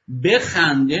باشه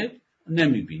بخنده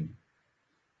نمیبینیم.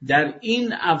 در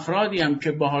این افرادی هم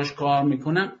که باهاش کار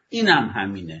میکنم اینم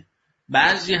همینه.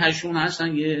 بعضی هاشون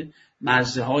هستن یه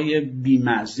مزه های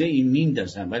بیمزه این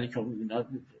میندازن ولی که اینا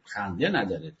خنده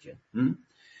نداره که،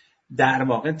 در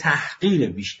واقع تحقیر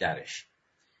بیشترش.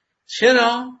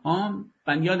 چرا؟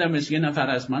 من یادم از یه نفر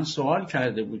از من سوال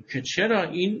کرده بود که چرا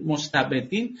این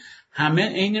مستبدین همه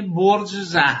عین برج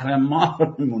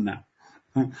زهرمار میمونن.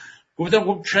 گفتم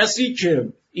خب کسی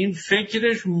که این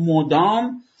فکرش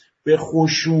مدام به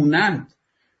خشونت،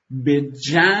 به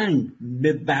جنگ،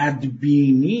 به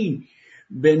بدبینی،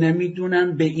 به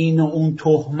نمیدونم به این و اون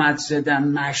تهمت زدن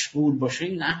مشغول باشه،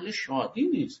 این اهل شادی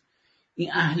نیست، این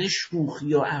اهل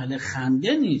شوخی و اهل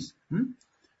خنده نیست.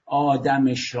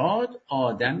 آدم شاد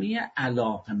آدمی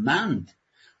علاقمند،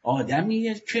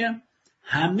 آدمیه که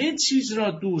همه چیز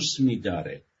را دوست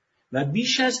می‌داره و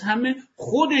بیش از همه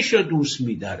خودش را دوست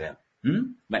می‌داره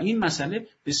و این مسئله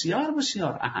بسیار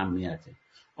بسیار اهمیته.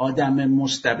 آدم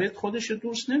مستبد خودش رو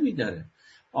دوست نمی‌داره.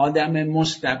 آدم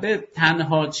مستبد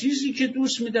تنها چیزی که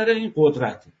دوست می‌داره این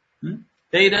قدرته.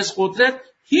 غیر از قدرت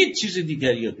هیچ چیز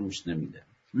دیگری رو دوست نمی‌داره.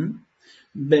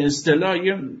 به اصطلاح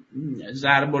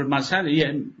ضرب المثل،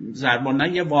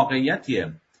 یه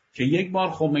واقعیتیه که یک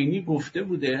بار خمینی گفته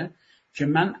بوده که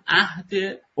من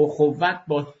عهد اخوت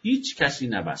با هیچ کسی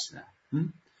نبستم،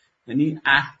 یعنی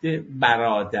عهد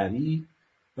برادری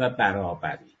و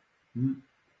برابری.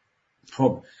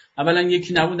 خب اولا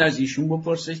یکی نبود از ایشون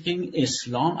بپرسه که این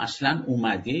اسلام اصلا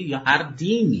اومده یا هر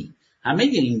دینی، همه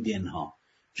این دینها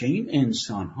که این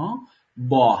انسانها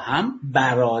با هم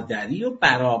برادری و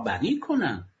برابری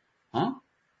کنن،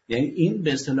 یعنی این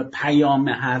به اصطلاح پیام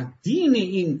هر دینی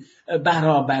این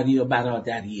برابری و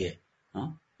برادریه.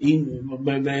 این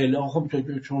به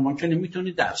خب شما که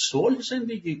نمیتونید در صلح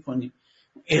زندگی کنید.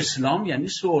 اسلام یعنی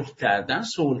صلح کردن،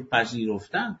 صلح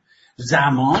پذیرفتن.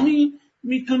 زمانی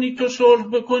میتونی تو صلح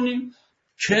بکنی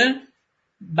که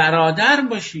برادر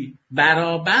باشی،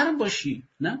 برابر باشی،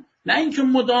 نه اینکه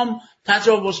مدام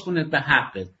تجاوز کنه به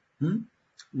حقت.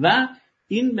 و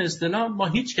این به اصطلاح با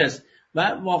هیچ کس، و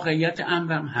واقعیت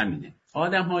امرم همینه.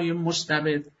 آدم‌های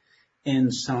مستبد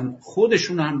انسان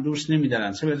خودشون هم دوست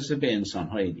نمی‌دارن، چه برسه به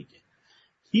انسان‌های دیگه.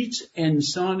 هیچ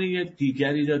انسانی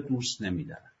دیگری را دوست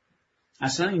نمی‌دارن.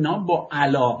 اصلا اینا با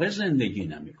علاقه زندگی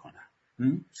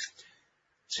نمی‌کنن.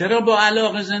 چرا با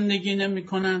علاقه زندگی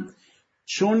نمی‌کنن؟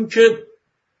 چون که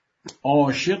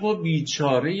عاشق و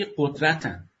بیچاره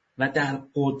قدرتن و در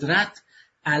قدرت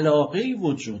علاقه‌ای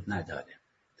وجود نداره.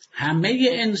 همه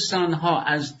انسان‌ها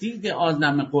از دید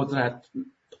آدم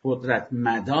قدرت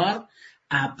مدار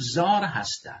ابزار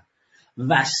هستند،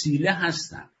 وسیله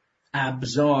هستند،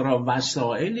 ابزار و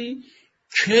وسائلی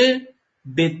که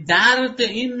به درد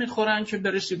این میخورن که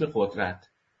برسی به قدرت.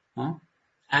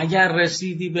 اگر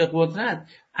رسیدی به قدرت،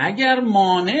 اگر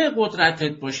مانع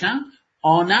قدرتت باشن،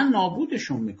 آنن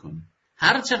نابودشون میکنی.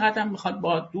 هر چقدر میخواد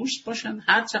با دوست باشن،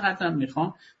 هر چقدر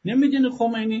میخوان. نمیدونی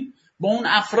خمینی با اون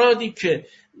افرادی که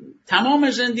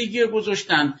تمام زندگی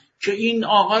گذاشتن که این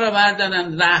آقا را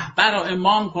بردارن رهبر و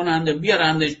امام کنند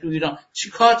بیارندش تو ایران،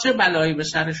 چه بلایی به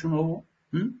سرشون آورد؟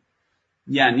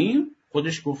 یعنی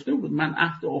خودش گفته بود من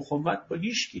عهد اخوت با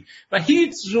هیچکی و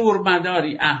هیچ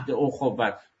زورمداری عهد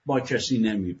اخوت با کسی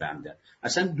نمیبنده،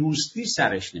 اصلا دوستی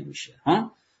سرش نمیشه.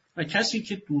 و کسی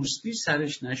که دوستی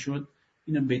سرش نشد،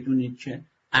 اینو بدونید که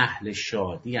اهل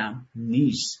شادی هم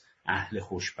نیست، اهل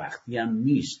خوشبختی هم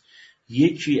نیست.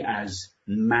 یکی از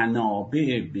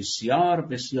منابع بسیار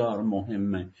بسیار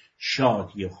مهم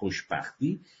شادی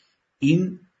خوشبختی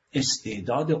این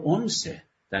استعداد انسه.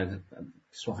 در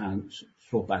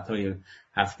صحبت‌های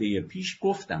هفته پیش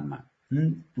گفتم من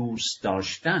دوست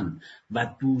داشتن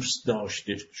و دوست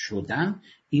داشته شدن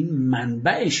این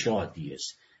منبع شادی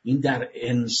است. این در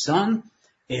انسان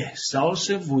احساس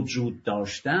وجود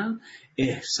داشتن،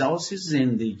 احساس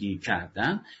زندگی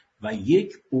کردن و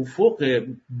یک افق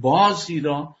بازی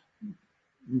را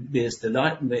به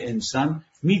اصطلاح به انسان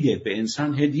میده، به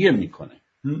انسان هدیه میکنه.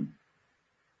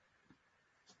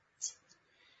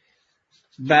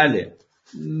 بله،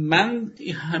 من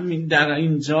همین در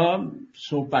اینجا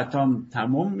صحبتام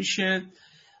تمام میشه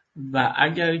و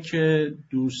اگر که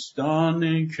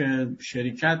دوستان که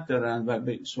شرکت دارن و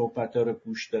به صحبت‌ها رو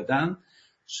گوش دادن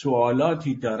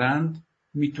سوالاتی دارند،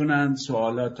 میتونن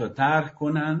سوالات رو طرح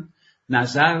کنن،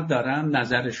 نظر دارن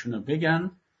نظرشون رو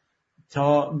بگن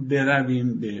تا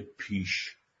برویم به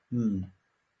پیش.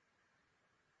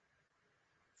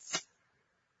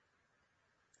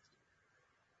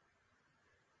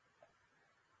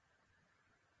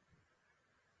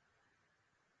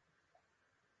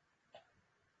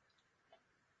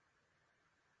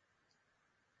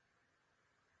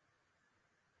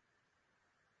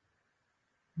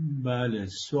 بله،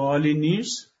 سوالی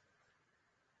نیست.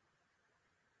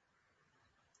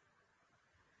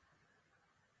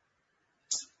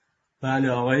 بله،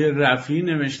 آقای رفی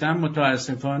نوشتن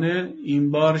متاسفانه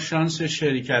این بار شانس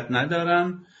شرکت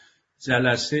ندارم.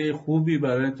 جلسه خوبی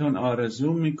برایتون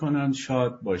آرزو میکنن،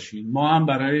 شاد باشین. ما هم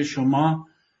برای شما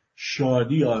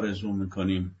شادی آرزو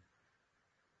میکنیم.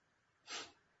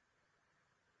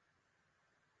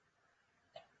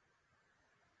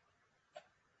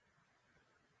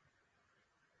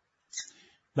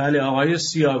 بله، آقای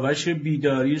سیاوش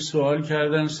بیداری سوال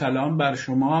کردن سلام بر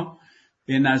شما،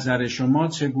 به نظر شما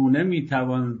چگونه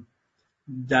میتوان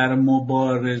در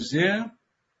مبارزه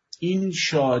این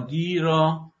شادی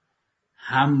را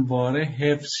همواره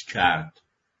حفظ کرد؟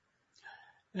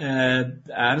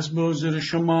 عرض به حضور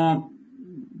شما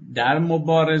در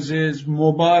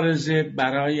مبارزه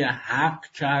برای حق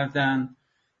کردن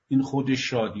این خود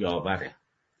شادی آوره.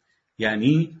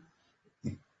 یعنی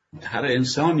هر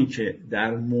انسانی که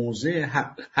در موضع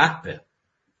حق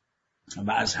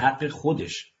و از حق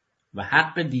خودش و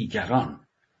حق دیگران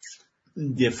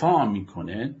دفاع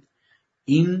میکنه،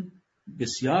 این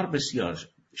بسیار بسیار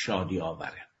شادی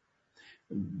آوره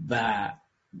و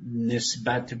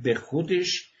نسبت به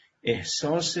خودش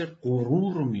احساس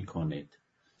غرور میکند،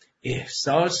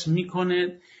 احساس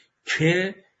میکند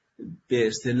که به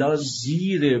اصطلاح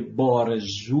زیر بار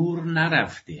زور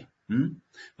نرفته.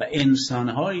 و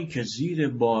انسانهایی که زیر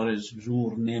بار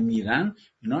زور نمیرن،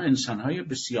 اینا انسانهای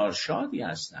بسیار شادی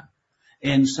هستن.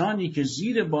 انسانی که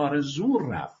زیر بار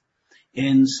زور رفت،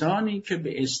 انسانی که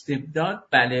به استبداد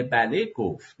بله بله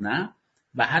گفت نه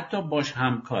و حتی باش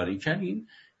همکاری کردیم،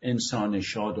 انسان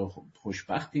شاد و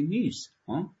خوشبختی نیست.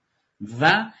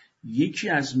 و یکی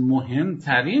از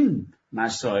مهمترین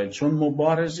مسائل، چون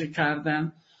مبارزه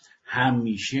کردن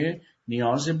همیشه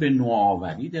نیاز به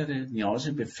نوآوری داره،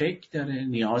 نیاز به فکر داره،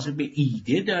 نیاز به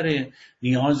ایده داره،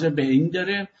 نیاز به این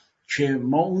داره که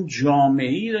ما اون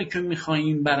جامعه‌ای را که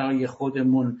می‌خوایم برای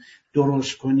خودمون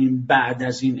درست کنیم بعد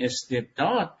از این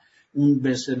استبداد، اون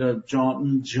به اصطلاح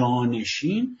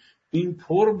جانشین، این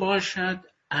پر باشد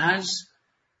از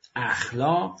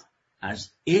اخلاق،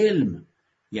 از علم.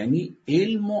 یعنی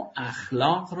علم و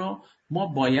اخلاق را ما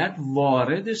باید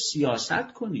وارد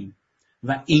سیاست کنیم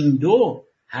و این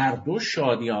هر دو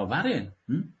شادی آوره.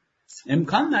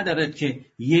 امکان ندارد که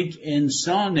یک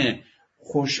انسان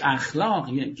خوش اخلاق،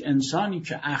 یک انسانی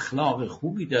که اخلاق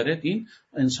خوبی داره، این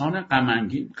انسان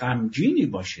غمگینی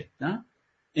باشه. نه،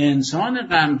 انسان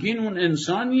غمگین اون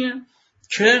انسانیه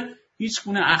که هیچ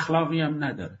گونه اخلاقی هم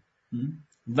نداره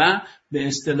و به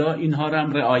اصطلاح اینها رو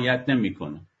هم رعایت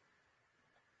نمیکنه.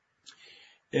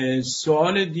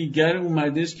 سوال دیگر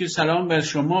اومده است که سلام بر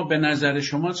شما، به نظر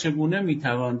شما چگونه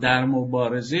میتوان در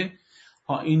مبارزه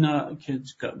اینا که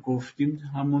گفتیم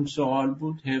همون سوال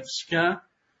بود حفظ کرد؟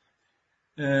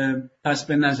 پس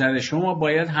به نظر شما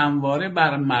باید همواره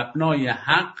بر مبنای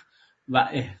حق و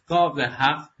احقاق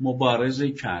حق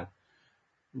مبارزه کرد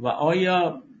و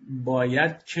آیا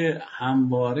باید که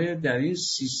همواره در این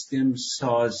سیستم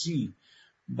سازی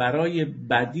برای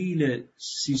بدیل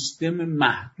سیستم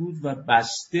محدود و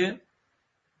بسته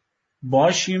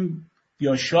باشیم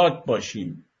یا شاد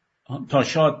باشیم تا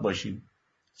شاد باشیم؟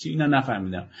 چی اینا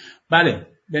نفهمیدم. بله،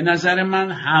 به نظر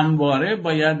من همواره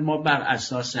باید ما بر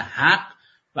اساس حق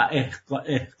و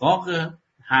احقاق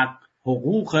حق،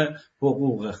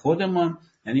 حقوق خودمان،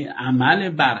 یعنی عمل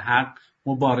بر حق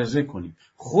مبارزه کنیم.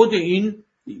 خود این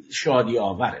شادی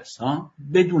آور است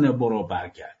بدون برو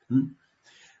برگرد.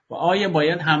 و آیا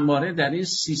باید همواره در این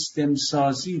سیستم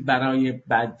سازی برای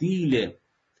بدیل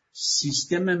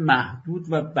سیستم محدود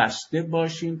و بسته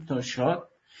باشیم تا شاد؟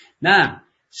 نه،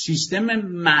 سیستم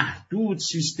محدود،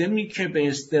 سیستمی که به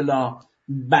اصطلاح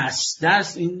بسته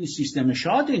است، این سیستم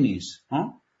شادی نیست.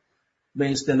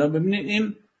 به اصطلاح ببینید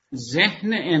این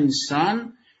ذهن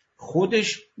انسان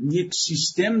خودش یک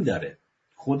سیستم داره،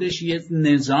 خودش یک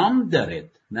نظام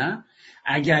داره. نه،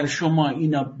 اگر شما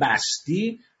اینا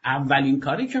بستی، اولین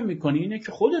کاری که میکنی اینه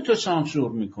که خودتو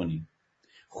سانسور میکنی،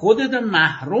 خودت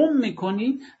محروم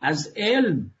میکنی از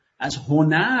علم، از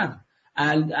هنر،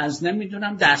 از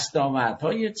نمیدونم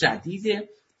دستاوردهای جدید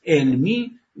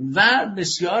علمی و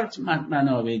بسیار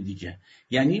منابع دیگه.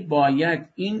 یعنی باید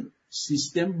این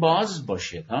سیستم باز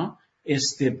باشه.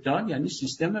 استبداد یعنی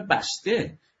سیستم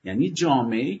بسته، یعنی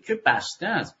جامعه‌ای که بسته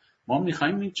است. ما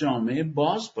میخوایم این جامعه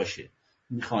باز باشه،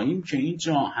 میخوایم که این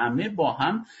همه با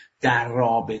هم در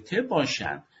رابطه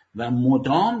باشن و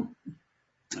مدام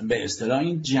به اصطلاح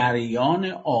این جریان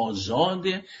آزاد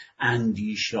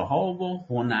اندیشه ها و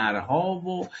هنرها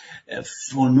و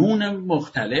فنون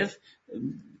مختلف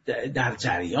در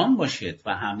جریان باشد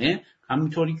و همه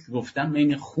همونطوری که گفتم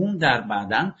این خون در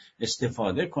بدن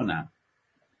استفاده کنم.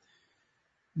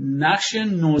 نقش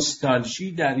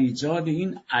نوستالژی در ایجاد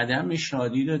این عدم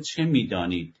شادی را چه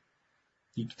می‌دانید؟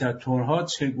 دیکتاتورها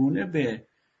چگونه به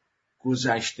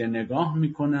گذشته نگاه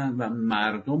می‌کنند و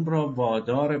مردم را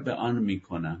وادار به آن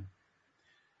می‌کنند؟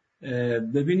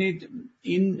 ببینید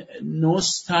این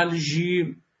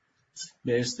نوستالژی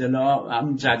به اصطلاح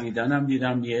هم جدیدن هم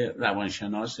دیدم یه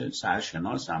روانشناس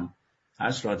سرشناس هم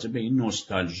هست راجع به این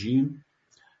نوستالژی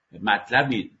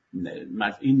مطلبی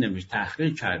این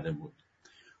تحقیق کرده بود.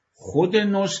 خود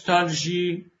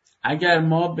نوستالژی اگر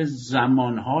ما به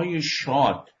زمانهای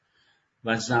شاد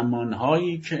و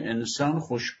زمانهایی که انسان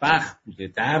خوشبخت بوده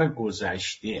در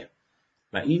گذشته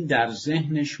و این در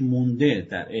ذهنش مونده،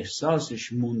 در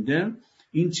احساسش مونده،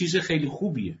 این چیز خیلی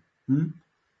خوبیه.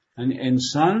 یعنی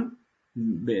انسان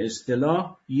به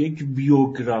اصطلاح یک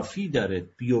بیوگرافی داره،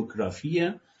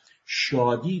 بیوگرافی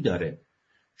شادی داره.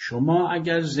 شما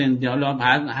اگر زنده، حالا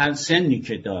هر سنی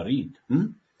که دارید،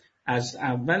 از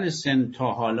اول سن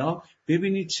تا حالا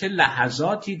ببینید چه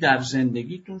لحظاتی در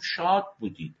زندگیتون شاد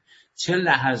بودید، چه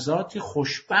لحظاتی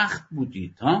خوشبخت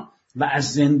بودید و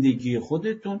از زندگی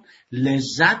خودتون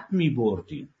لذت می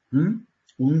بردید.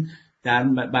 اون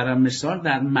برای مثال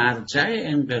در مرجع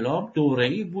انقلاب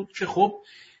دوره‌ای بود که خب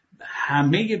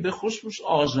همه به خصوص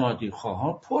آزادی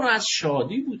خواها پر از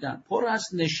شادی بودن، پر از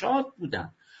نشاط بودن،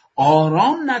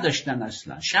 آرام نداشتن،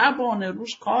 اصلا شبانه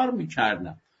روز کار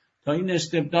میکردن تا این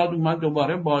استبداد اومد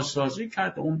دوباره بازسازی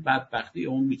کرد، اون بدبختی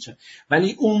اون میچه.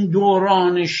 ولی اون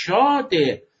دوران شاد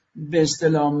به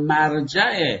اصطلاح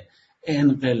مرجع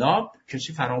انقلاب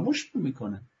کسی فراموش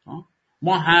میکنه.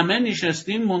 ما همه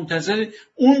نشستیم منتظر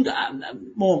اون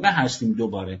موقع هستیم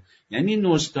دوباره. یعنی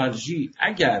نوستالژی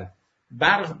اگر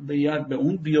بیاد به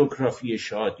اون بیوگرافی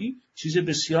شادی چیز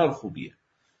بسیار خوبیه.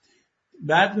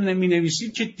 بعد می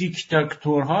نویسید که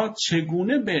دیکتاتورها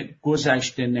چگونه به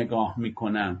گذشته نگاه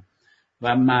میکنن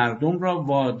و مردم را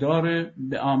وادار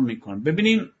به آن میکنن.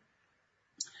 ببینیم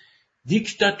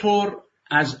دیکتاتور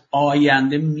از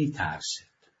آینده میترسه.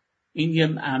 این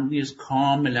یه امری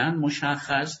کاملا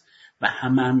مشخص و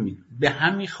به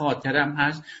همین خاطرم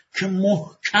هست که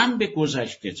محکم به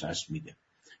گذشته چسبیده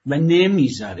و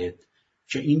نمیذاره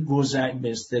که این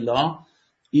به اصطلاح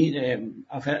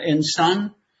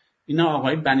انسان، اینا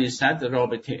آقای بنی صدر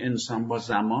رابطه انسان با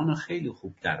زمان خیلی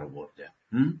خوب در آورده.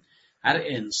 هر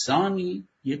انسانی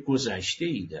یه گذشته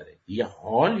ای داره، یه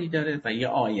حالی داره و یه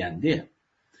آینده.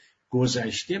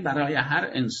 گذشته برای هر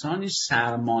انسانی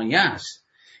سرمایه است.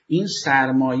 این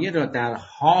سرمایه را در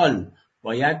حال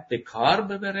باید به کار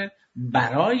ببره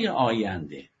برای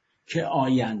آینده که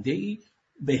آینده ای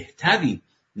بهتری.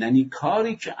 یعنی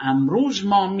کاری که امروز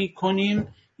ما میکنیم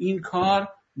این کار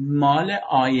مال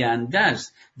آینده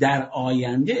است، در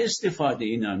آینده استفاده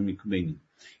اینا میکنیم.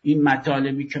 این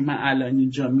مطالبی که من الان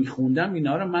اینجا میخوندم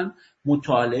اینا رو من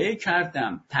مطالعه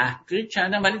کردم، تحقیق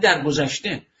کردم، ولی در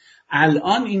گذشته.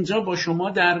 الان اینجا با شما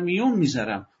در میون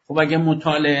میذارم. خب اگه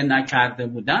مطالعه نکرده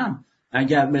بودم،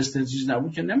 اگر مثل چیز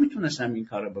نبود که نمیتونستم این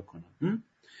کارو بکنم.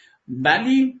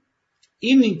 ولی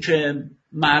اینی که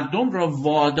مردم را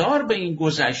وادار به این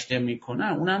گذشته میکنن،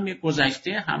 اونم یه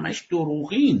گذشته همش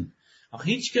دروغین.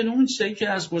 هیچ که اون چیزی که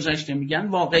از گذشته میگن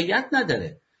واقعیت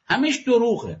نداره، همش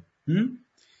دروغه.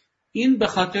 این به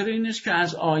خاطر این است که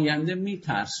از آینده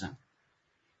میترسن.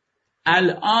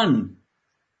 الان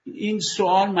این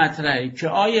سوال مطرحه که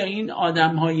آیا این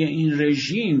آدم‌های این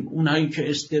رژیم، اونایی که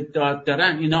استبداد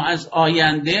دارن، اینا از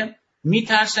آینده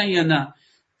میترسن یا نه؟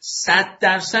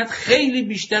 100% خیلی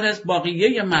بیشتر از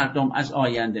بقیه مردم از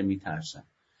آینده میترسن.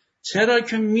 چرا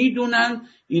که میدونن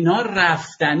اینا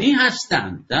رفتنی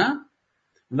هستند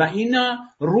و اینا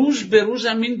روز به روز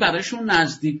این براشون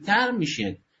نزدیکتر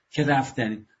میشه که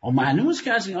رفتنی. معلومه است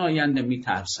که از این آینده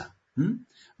میترسن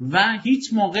و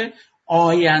هیچ موقع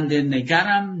آینده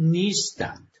نگرم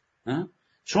نیستند،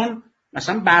 چون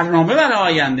مثلا برنامه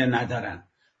برای آینده ندارن.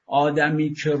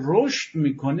 آدمی که رشد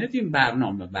میکنه این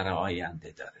برنامه برای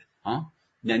آینده داره،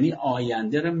 یعنی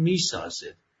آینده رو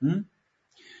میسازه.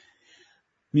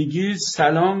 میگید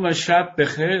سلام و شب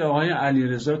بخیر آقای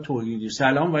علیرضا توحیدی.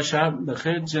 سلام و شب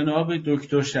بخیر جناب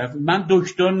دکتر شفیعی. من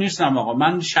دکتر نیستم آقا،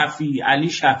 من شفیعی، علی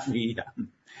شفیعی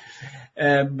ام.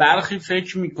 برخی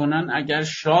فکر میکنن اگر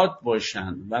شاد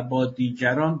باشند و با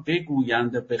دیگران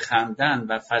بگویند و بخندند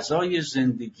و فضای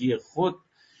زندگی خود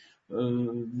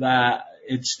و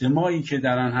اجتماعی که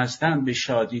در آن هستند به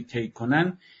شادی طی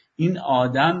کنند، این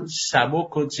آدم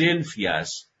سبک و جلفی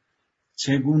است.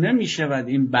 چگونه می شود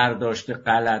این برداشت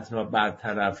غلط را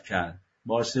برطرف کرد؟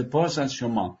 با سپاس از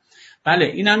شما. بله،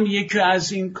 اینم یکی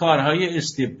از این کارهای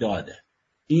استبداده.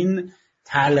 این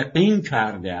تلقین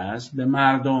کرده است به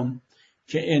مردم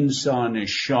که انسان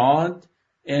شاد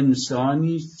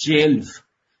انسانی جلف،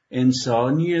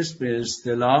 انسانی است به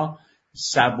اصطلاح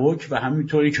سبک و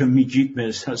همینطوری که میگید به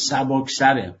اصطلاح سبک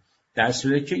سره، در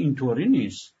صورتی که اینطوری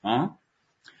نیست.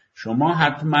 شما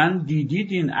حتما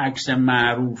دیدید این عکس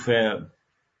معروف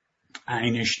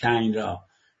اینشتین را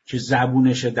که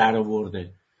زبونش در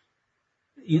آورده.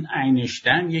 این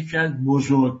اینشتین یکی از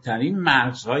بزرگترین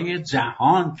مغزهای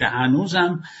جهان که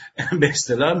هنوزم به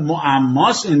اصطلاح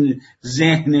معماست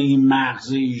ذهن این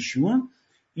مغز ایشون.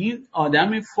 این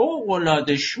آدم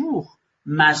فوق‌العاده شوخ،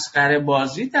 مسخره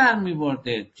بازی در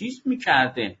می‌برده، چیز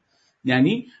می‌کرده،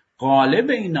 یعنی غالب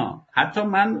اینا. حتی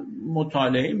من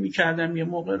مطالعه می‌کردم یه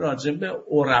موقع راجع به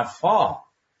عرفا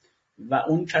و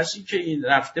اون کسی که این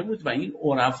رفته بود و این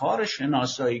عرفا رو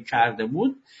شناسایی کرده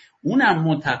بود، اونم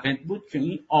معتقد بود که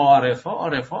این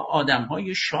عارفا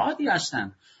آدم‌های شادی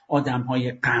هستن،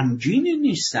 آدم‌های غمگینی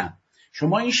نیستن.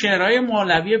 شما این شعرهای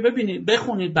مولوی ببینید،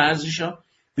 بخونید بعضیشا،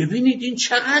 ببینید این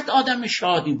چقدر آدم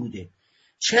شادی بوده،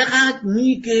 چقدر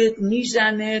میگه،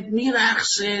 میزنه،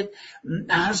 میرقصه،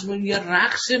 از یه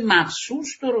رقص مخصوص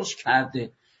درست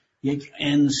کرده. یک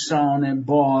انسان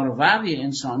بارور، یک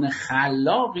انسان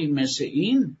خلاقی مثل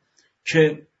این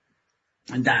که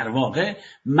در واقع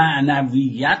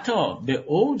معنویت ها به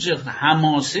اوج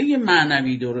حماسه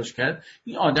معنوی درست کرد،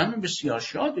 این آدم بسیار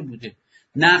شادی بوده.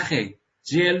 نخه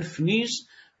جلف نیست.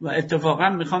 و اتفاقا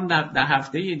میخوام در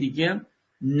هفته دیگه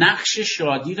نقش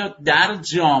شادی را در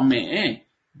جامعه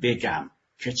بگم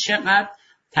که چقدر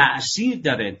تأثیر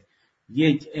داره.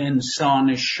 یک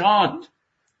انسان شاد،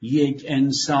 یک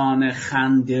انسان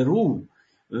خنده‌رو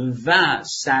و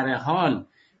سرحال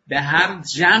به هر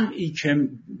جمعی که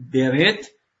برد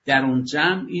در اون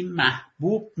جمع این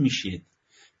محبوب میشید،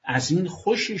 از این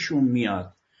خوششون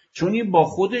میاد، چون این با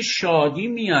خودش شادی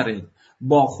میاره،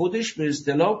 با خودش به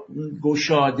اصطلاح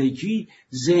گشادگی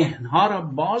ذهنها را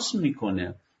باز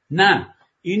میکنه. نه،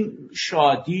 این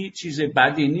شادی چیز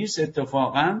بدی نیست.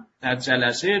 اتفاقا در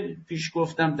جلسه پیش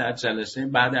گفتم، در جلسه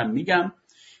بعدم میگم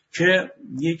که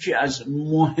یکی از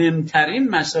مهمترین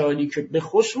مسائلی که به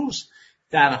خصوص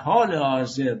در حال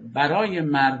حاضر برای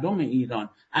مردم ایران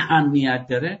اهمیت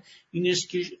داره این است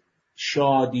که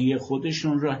شادی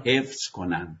خودشون را حفظ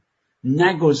کنن،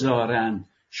 نگذارن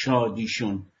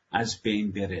شادیشون از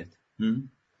بین برد.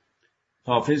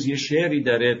 حافظ یه شعری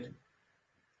داره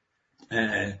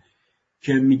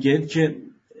که میگه که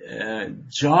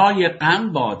جای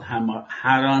غم باد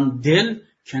هر آن دل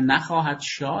که نخواهد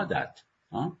شادت.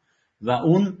 و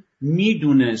اون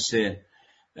میدونسته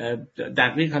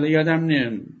دقیق، حالا یادم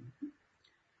نه،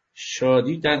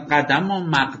 شادی در قدم و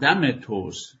مقدم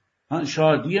توست،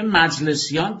 شادی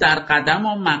مجلسیان در قدم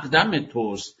و مقدم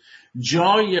توست،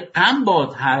 جای غم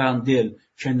باد هر آن دل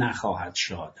که نخواهد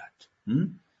شادت.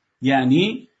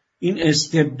 یعنی این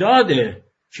استبداده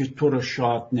که تو رو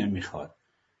شاد نمیخواد،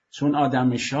 چون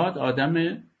آدم شاد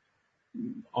آدم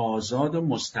آزاد و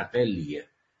مستقلیه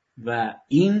و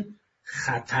این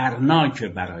خطرناکه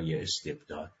برای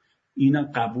استبداد،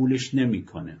 اینا قبولش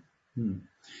نمیکنه.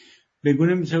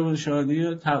 بگونه میتوان شادی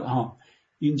رو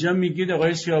اینجا میگید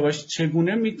آقای سیاوش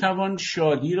چگونه میتوان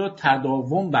شادی رو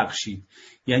تداوم بخشید،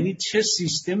 یعنی چه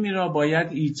سیستمی را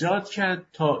باید ایجاد کرد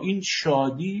تا این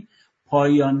شادی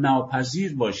پایان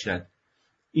ناپذیر باشد.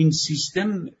 این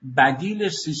سیستم بدیل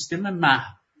سیستم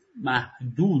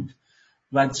محدود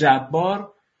و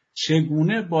جبار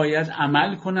چگونه باید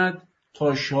عمل کند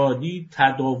تا شادی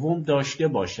تداوم داشته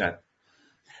باشد.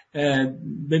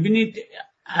 ببینید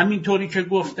همینطوری که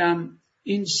گفتم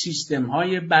این سیستم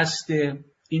های بسته،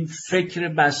 این فکر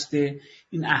بسته،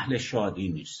 این اهل شادی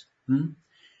نیست.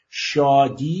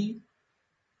 شادی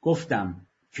گفتم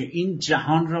که این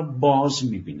جهان را باز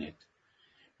می‌بیند،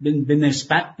 به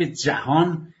نسبت به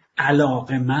جهان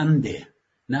علاقه‌منده،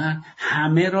 نه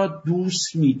همه را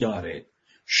دوست می‌داره.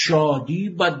 شادی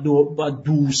و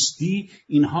دوستی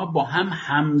اینها با هم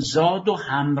همزاد و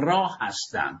همراه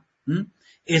هستند.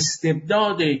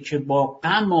 استبداده که با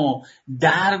غم و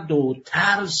درد و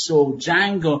ترس و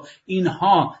جنگ و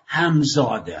اینها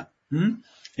همزاده.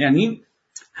 یعنی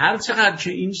هر چقدر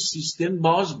که این سیستم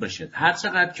باز بشه، هر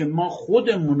چقدر که ما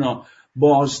خودمون رو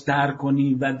بازتر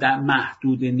کنیم و در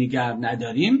محدود نگه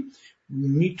نداریم،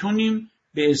 میتونیم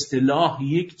به اصطلاح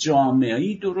یک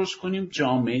جامعه‌ای درست کنیم،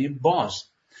 جامعه باز.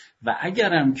 و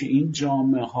اگرم که این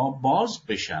جامعه ها باز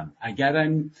بشن،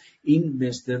 اگرم این به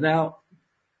اصطلاح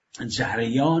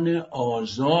جریان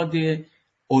آزاد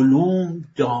علوم،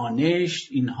 دانش،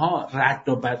 اینها رد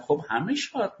و بد، خب همه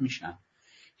شاد میشن.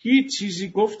 هیچ چیزی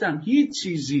گفتم، هیچ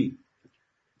چیزی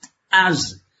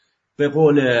از به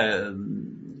قول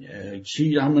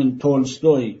همون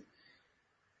تولستوی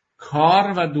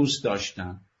کار و دوست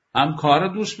داشتن. هم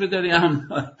کار دوست بداری هم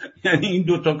یعنی این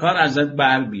دوتا کار ازت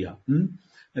بر بیا.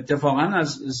 اتفاقا از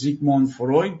زیگموند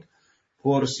فروید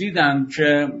پرسیدن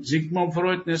که زیگموند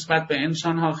فروید نسبت به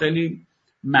انسان‌ها خیلی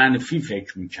منفی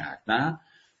فکر میکرد، نه؟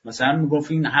 مثلا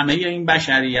میگفت این همه این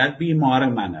بشریت بیمار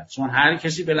منه، چون هر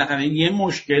کسی بالاخره یه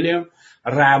مشکل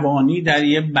روانی در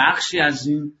یه بخشی از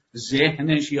این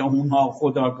ذهنش یا اونها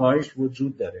خودآگاهش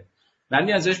وجود داره.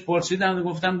 ولی ازش پرسیدن و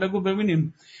گفتم بگو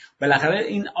ببینیم بالاخره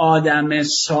این آدم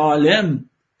سالم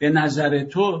به نظر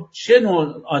تو چه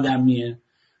نوع آدمیه؟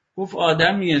 گفت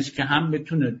آدمیه که هم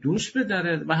بتونه دوست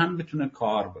بداره و هم بتونه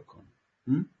کار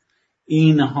بکنه.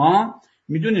 اینها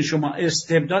میدونی شما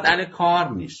استبداد اهل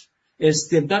کار نیست،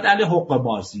 استبداد اهل حقوق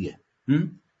بازیه.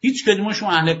 هیچ کدومشون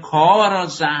اهل کار،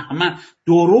 زحمت،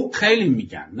 دروغ خیلی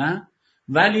میگن، نه؟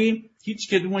 ولی هیچ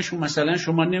کدومشون مثلا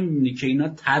شما نمیبینی که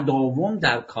اینا تداوم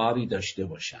در کاری داشته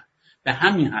باشن. به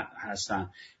همین هستن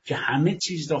که همه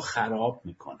چیز رو خراب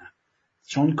میکنن،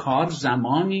 چون کار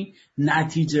زمانی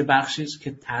نتیجه بخشی است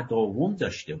که تداوم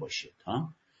داشته باشه،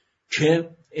 که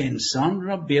انسان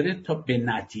را بره تا به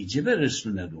نتیجه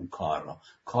برسونه. اون کار را،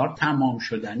 کار تمام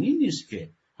شدنی نیست که.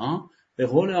 به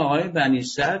قول آقای بنی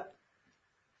صدر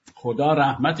خدا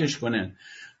رحمتش کنه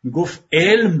میگفت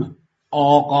علم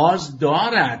آغاز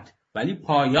دارد ولی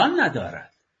پایان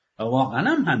ندارد.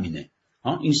 واقعا هم همینه.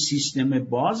 این سیستم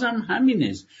باز هم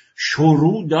همینه،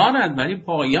 شروع دارد ولی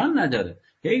پایان نداره،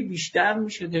 هی بیشتر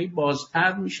میشه، هی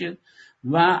بازتر میشه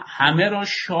و همه را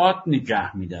شاد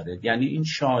نگه میداره. یعنی این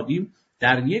شادی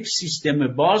در یک سیستم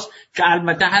باز که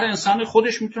البته هر انسان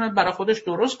خودش میتونه برای خودش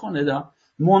درست کنه.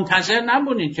 منتظر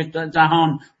نبونید که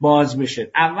جهان باز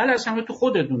بشه، اول از همه تو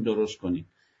خودتون درست کنید.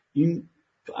 این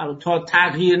تا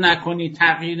تغییر نکنی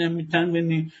تغییر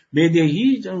نمیتونی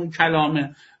بدهی.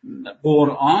 کلام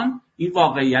قرآن این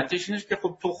واقعیتش اینه که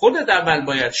خب تو خودت اول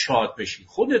باید شاد بشی،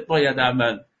 خودت باید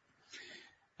اول.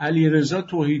 علیرضا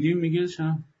توحیدی میگه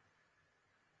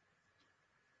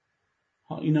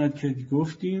اینا که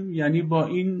گفتیم، یعنی با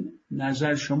این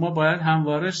نظر شما باید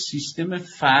همواره سیستم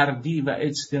فردی و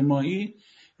اجتماعی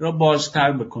را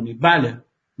بازتر بکنید. بله،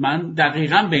 من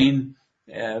دقیقاً به این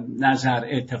نظر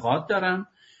اعتقاد دارم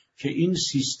که این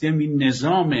سیستم، این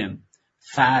نظام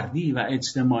فردی و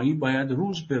اجتماعی باید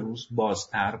روز به روز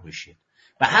بازتر بشه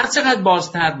و هر چقدر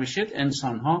بازتر بشه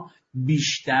انسان‌ها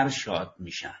بیشتر شاد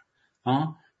میشن.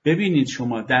 ببینید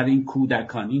شما در این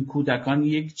کودکان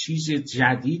یک چیز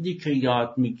جدیدی که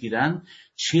یاد میگیرن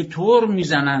چطور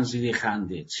میزنن زیر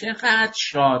خنده، چقدر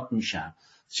شاد میشن،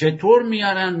 چطور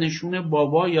میارن نشون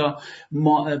بابا یا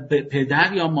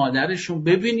پدر یا مادرشون،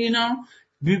 ببین اینا،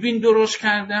 ببین درست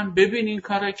کردم، ببین این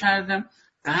کار کردم،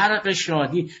 غرق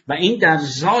شادی. و این در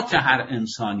ذات هر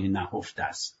انسانی نهفته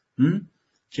است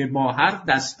که با هر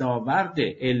دستاورد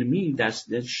علمی،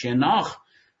 دست شناخت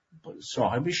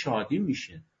صاحب شادی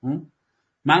میشه.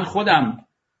 من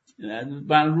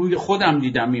روی خودم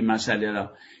دیدم این مسئله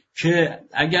را که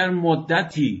اگر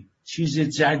مدتی چیز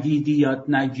جدیدی یاد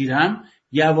نگیرم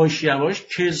یواش یواش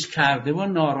کز کرده و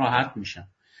ناراحت میشم.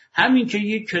 همین که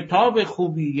یک کتاب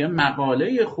خوبی، یه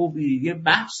مقاله خوبی، یه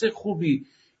بحث خوبی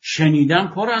شنیدم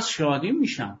پر از شادی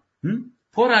میشم،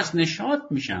 پر از نشاط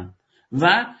میشم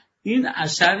و این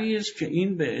اثری است که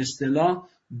این به اصطلاح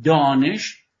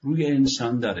دانش روی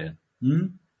انسان داره.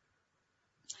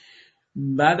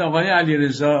 بعد آقای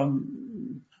علیرضا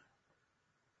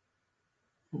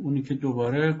اونی که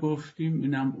دوباره گفتیم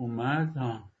اینم اومد.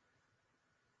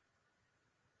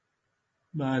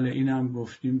 بله اینم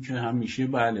گفتیم که همیشه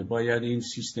بله باید این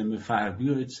سیستم فردی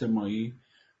و اجتماعی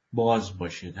باز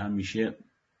باشه. همیشه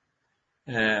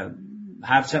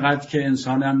هر چقدر که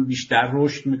انسانم بیشتر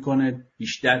رشد میکنه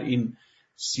بیشتر این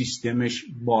سیستمش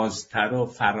بازتر و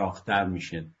فراختر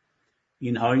میشه.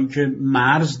 اینهایی که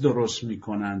مرز درست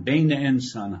میکنن بین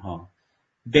انسانها،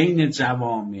 بین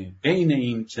جوامع، بین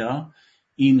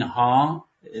اینها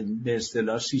به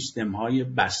اصطلاح سیستم‌های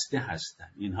بسته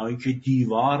هستند. اینهایی که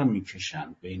دیوار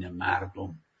میکشن بین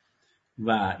مردم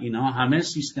و اینها همه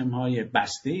سیستم‌های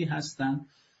بسته‌ای هستند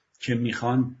که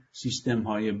میخوان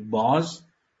سیستم‌های باز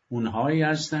اونهایی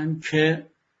هستند که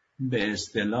به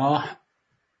اصطلاح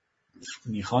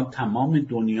میخوان تمام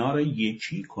دنیا را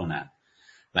یکی کنن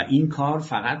و این کار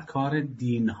فقط کار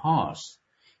دین هاست.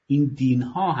 این دین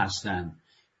ها هستن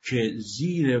که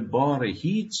زیر بار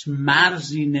هیچ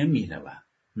مرزی نمی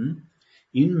رون.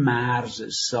 این مرز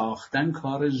ساختن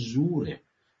کار زوره،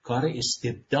 کار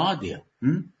استبداده.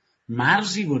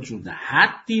 مرزی وجود نداره،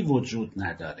 حدی وجود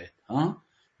نداره.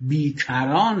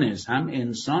 بیکرانست، هم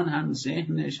انسان هم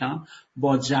ذهنش هم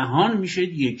با جهان میشه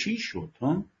یکی شد.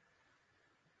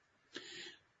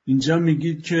 اینجا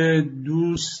میگید که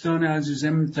دوستان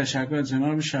عزیزم، تشکر از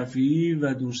جناب شفیعی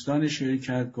و دوستان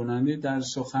شرکت کننده در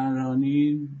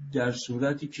سخنرانی. در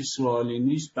صورتی که سوالی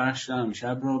نیست بخش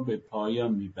امشب را به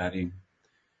پایان میبریم.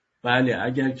 بله،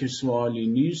 اگر که سوالی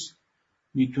نیست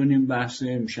میتونیم بحث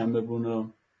امشب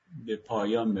رو به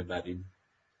پایان ببریم.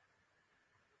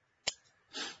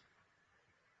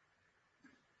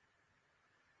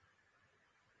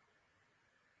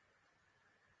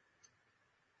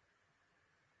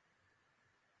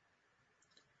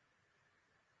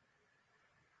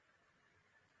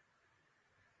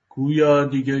 گویا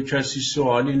دیگه کسی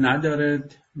سوالی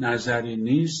ندارد، نظری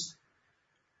نیست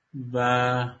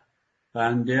و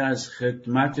بنده از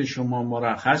خدمت شما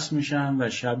مرخص میشم و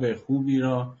شب خوبی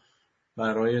را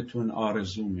برایتون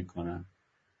آرزو میکنم.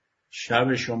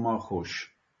 شب شما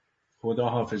خوش. خدا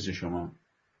حافظ شما.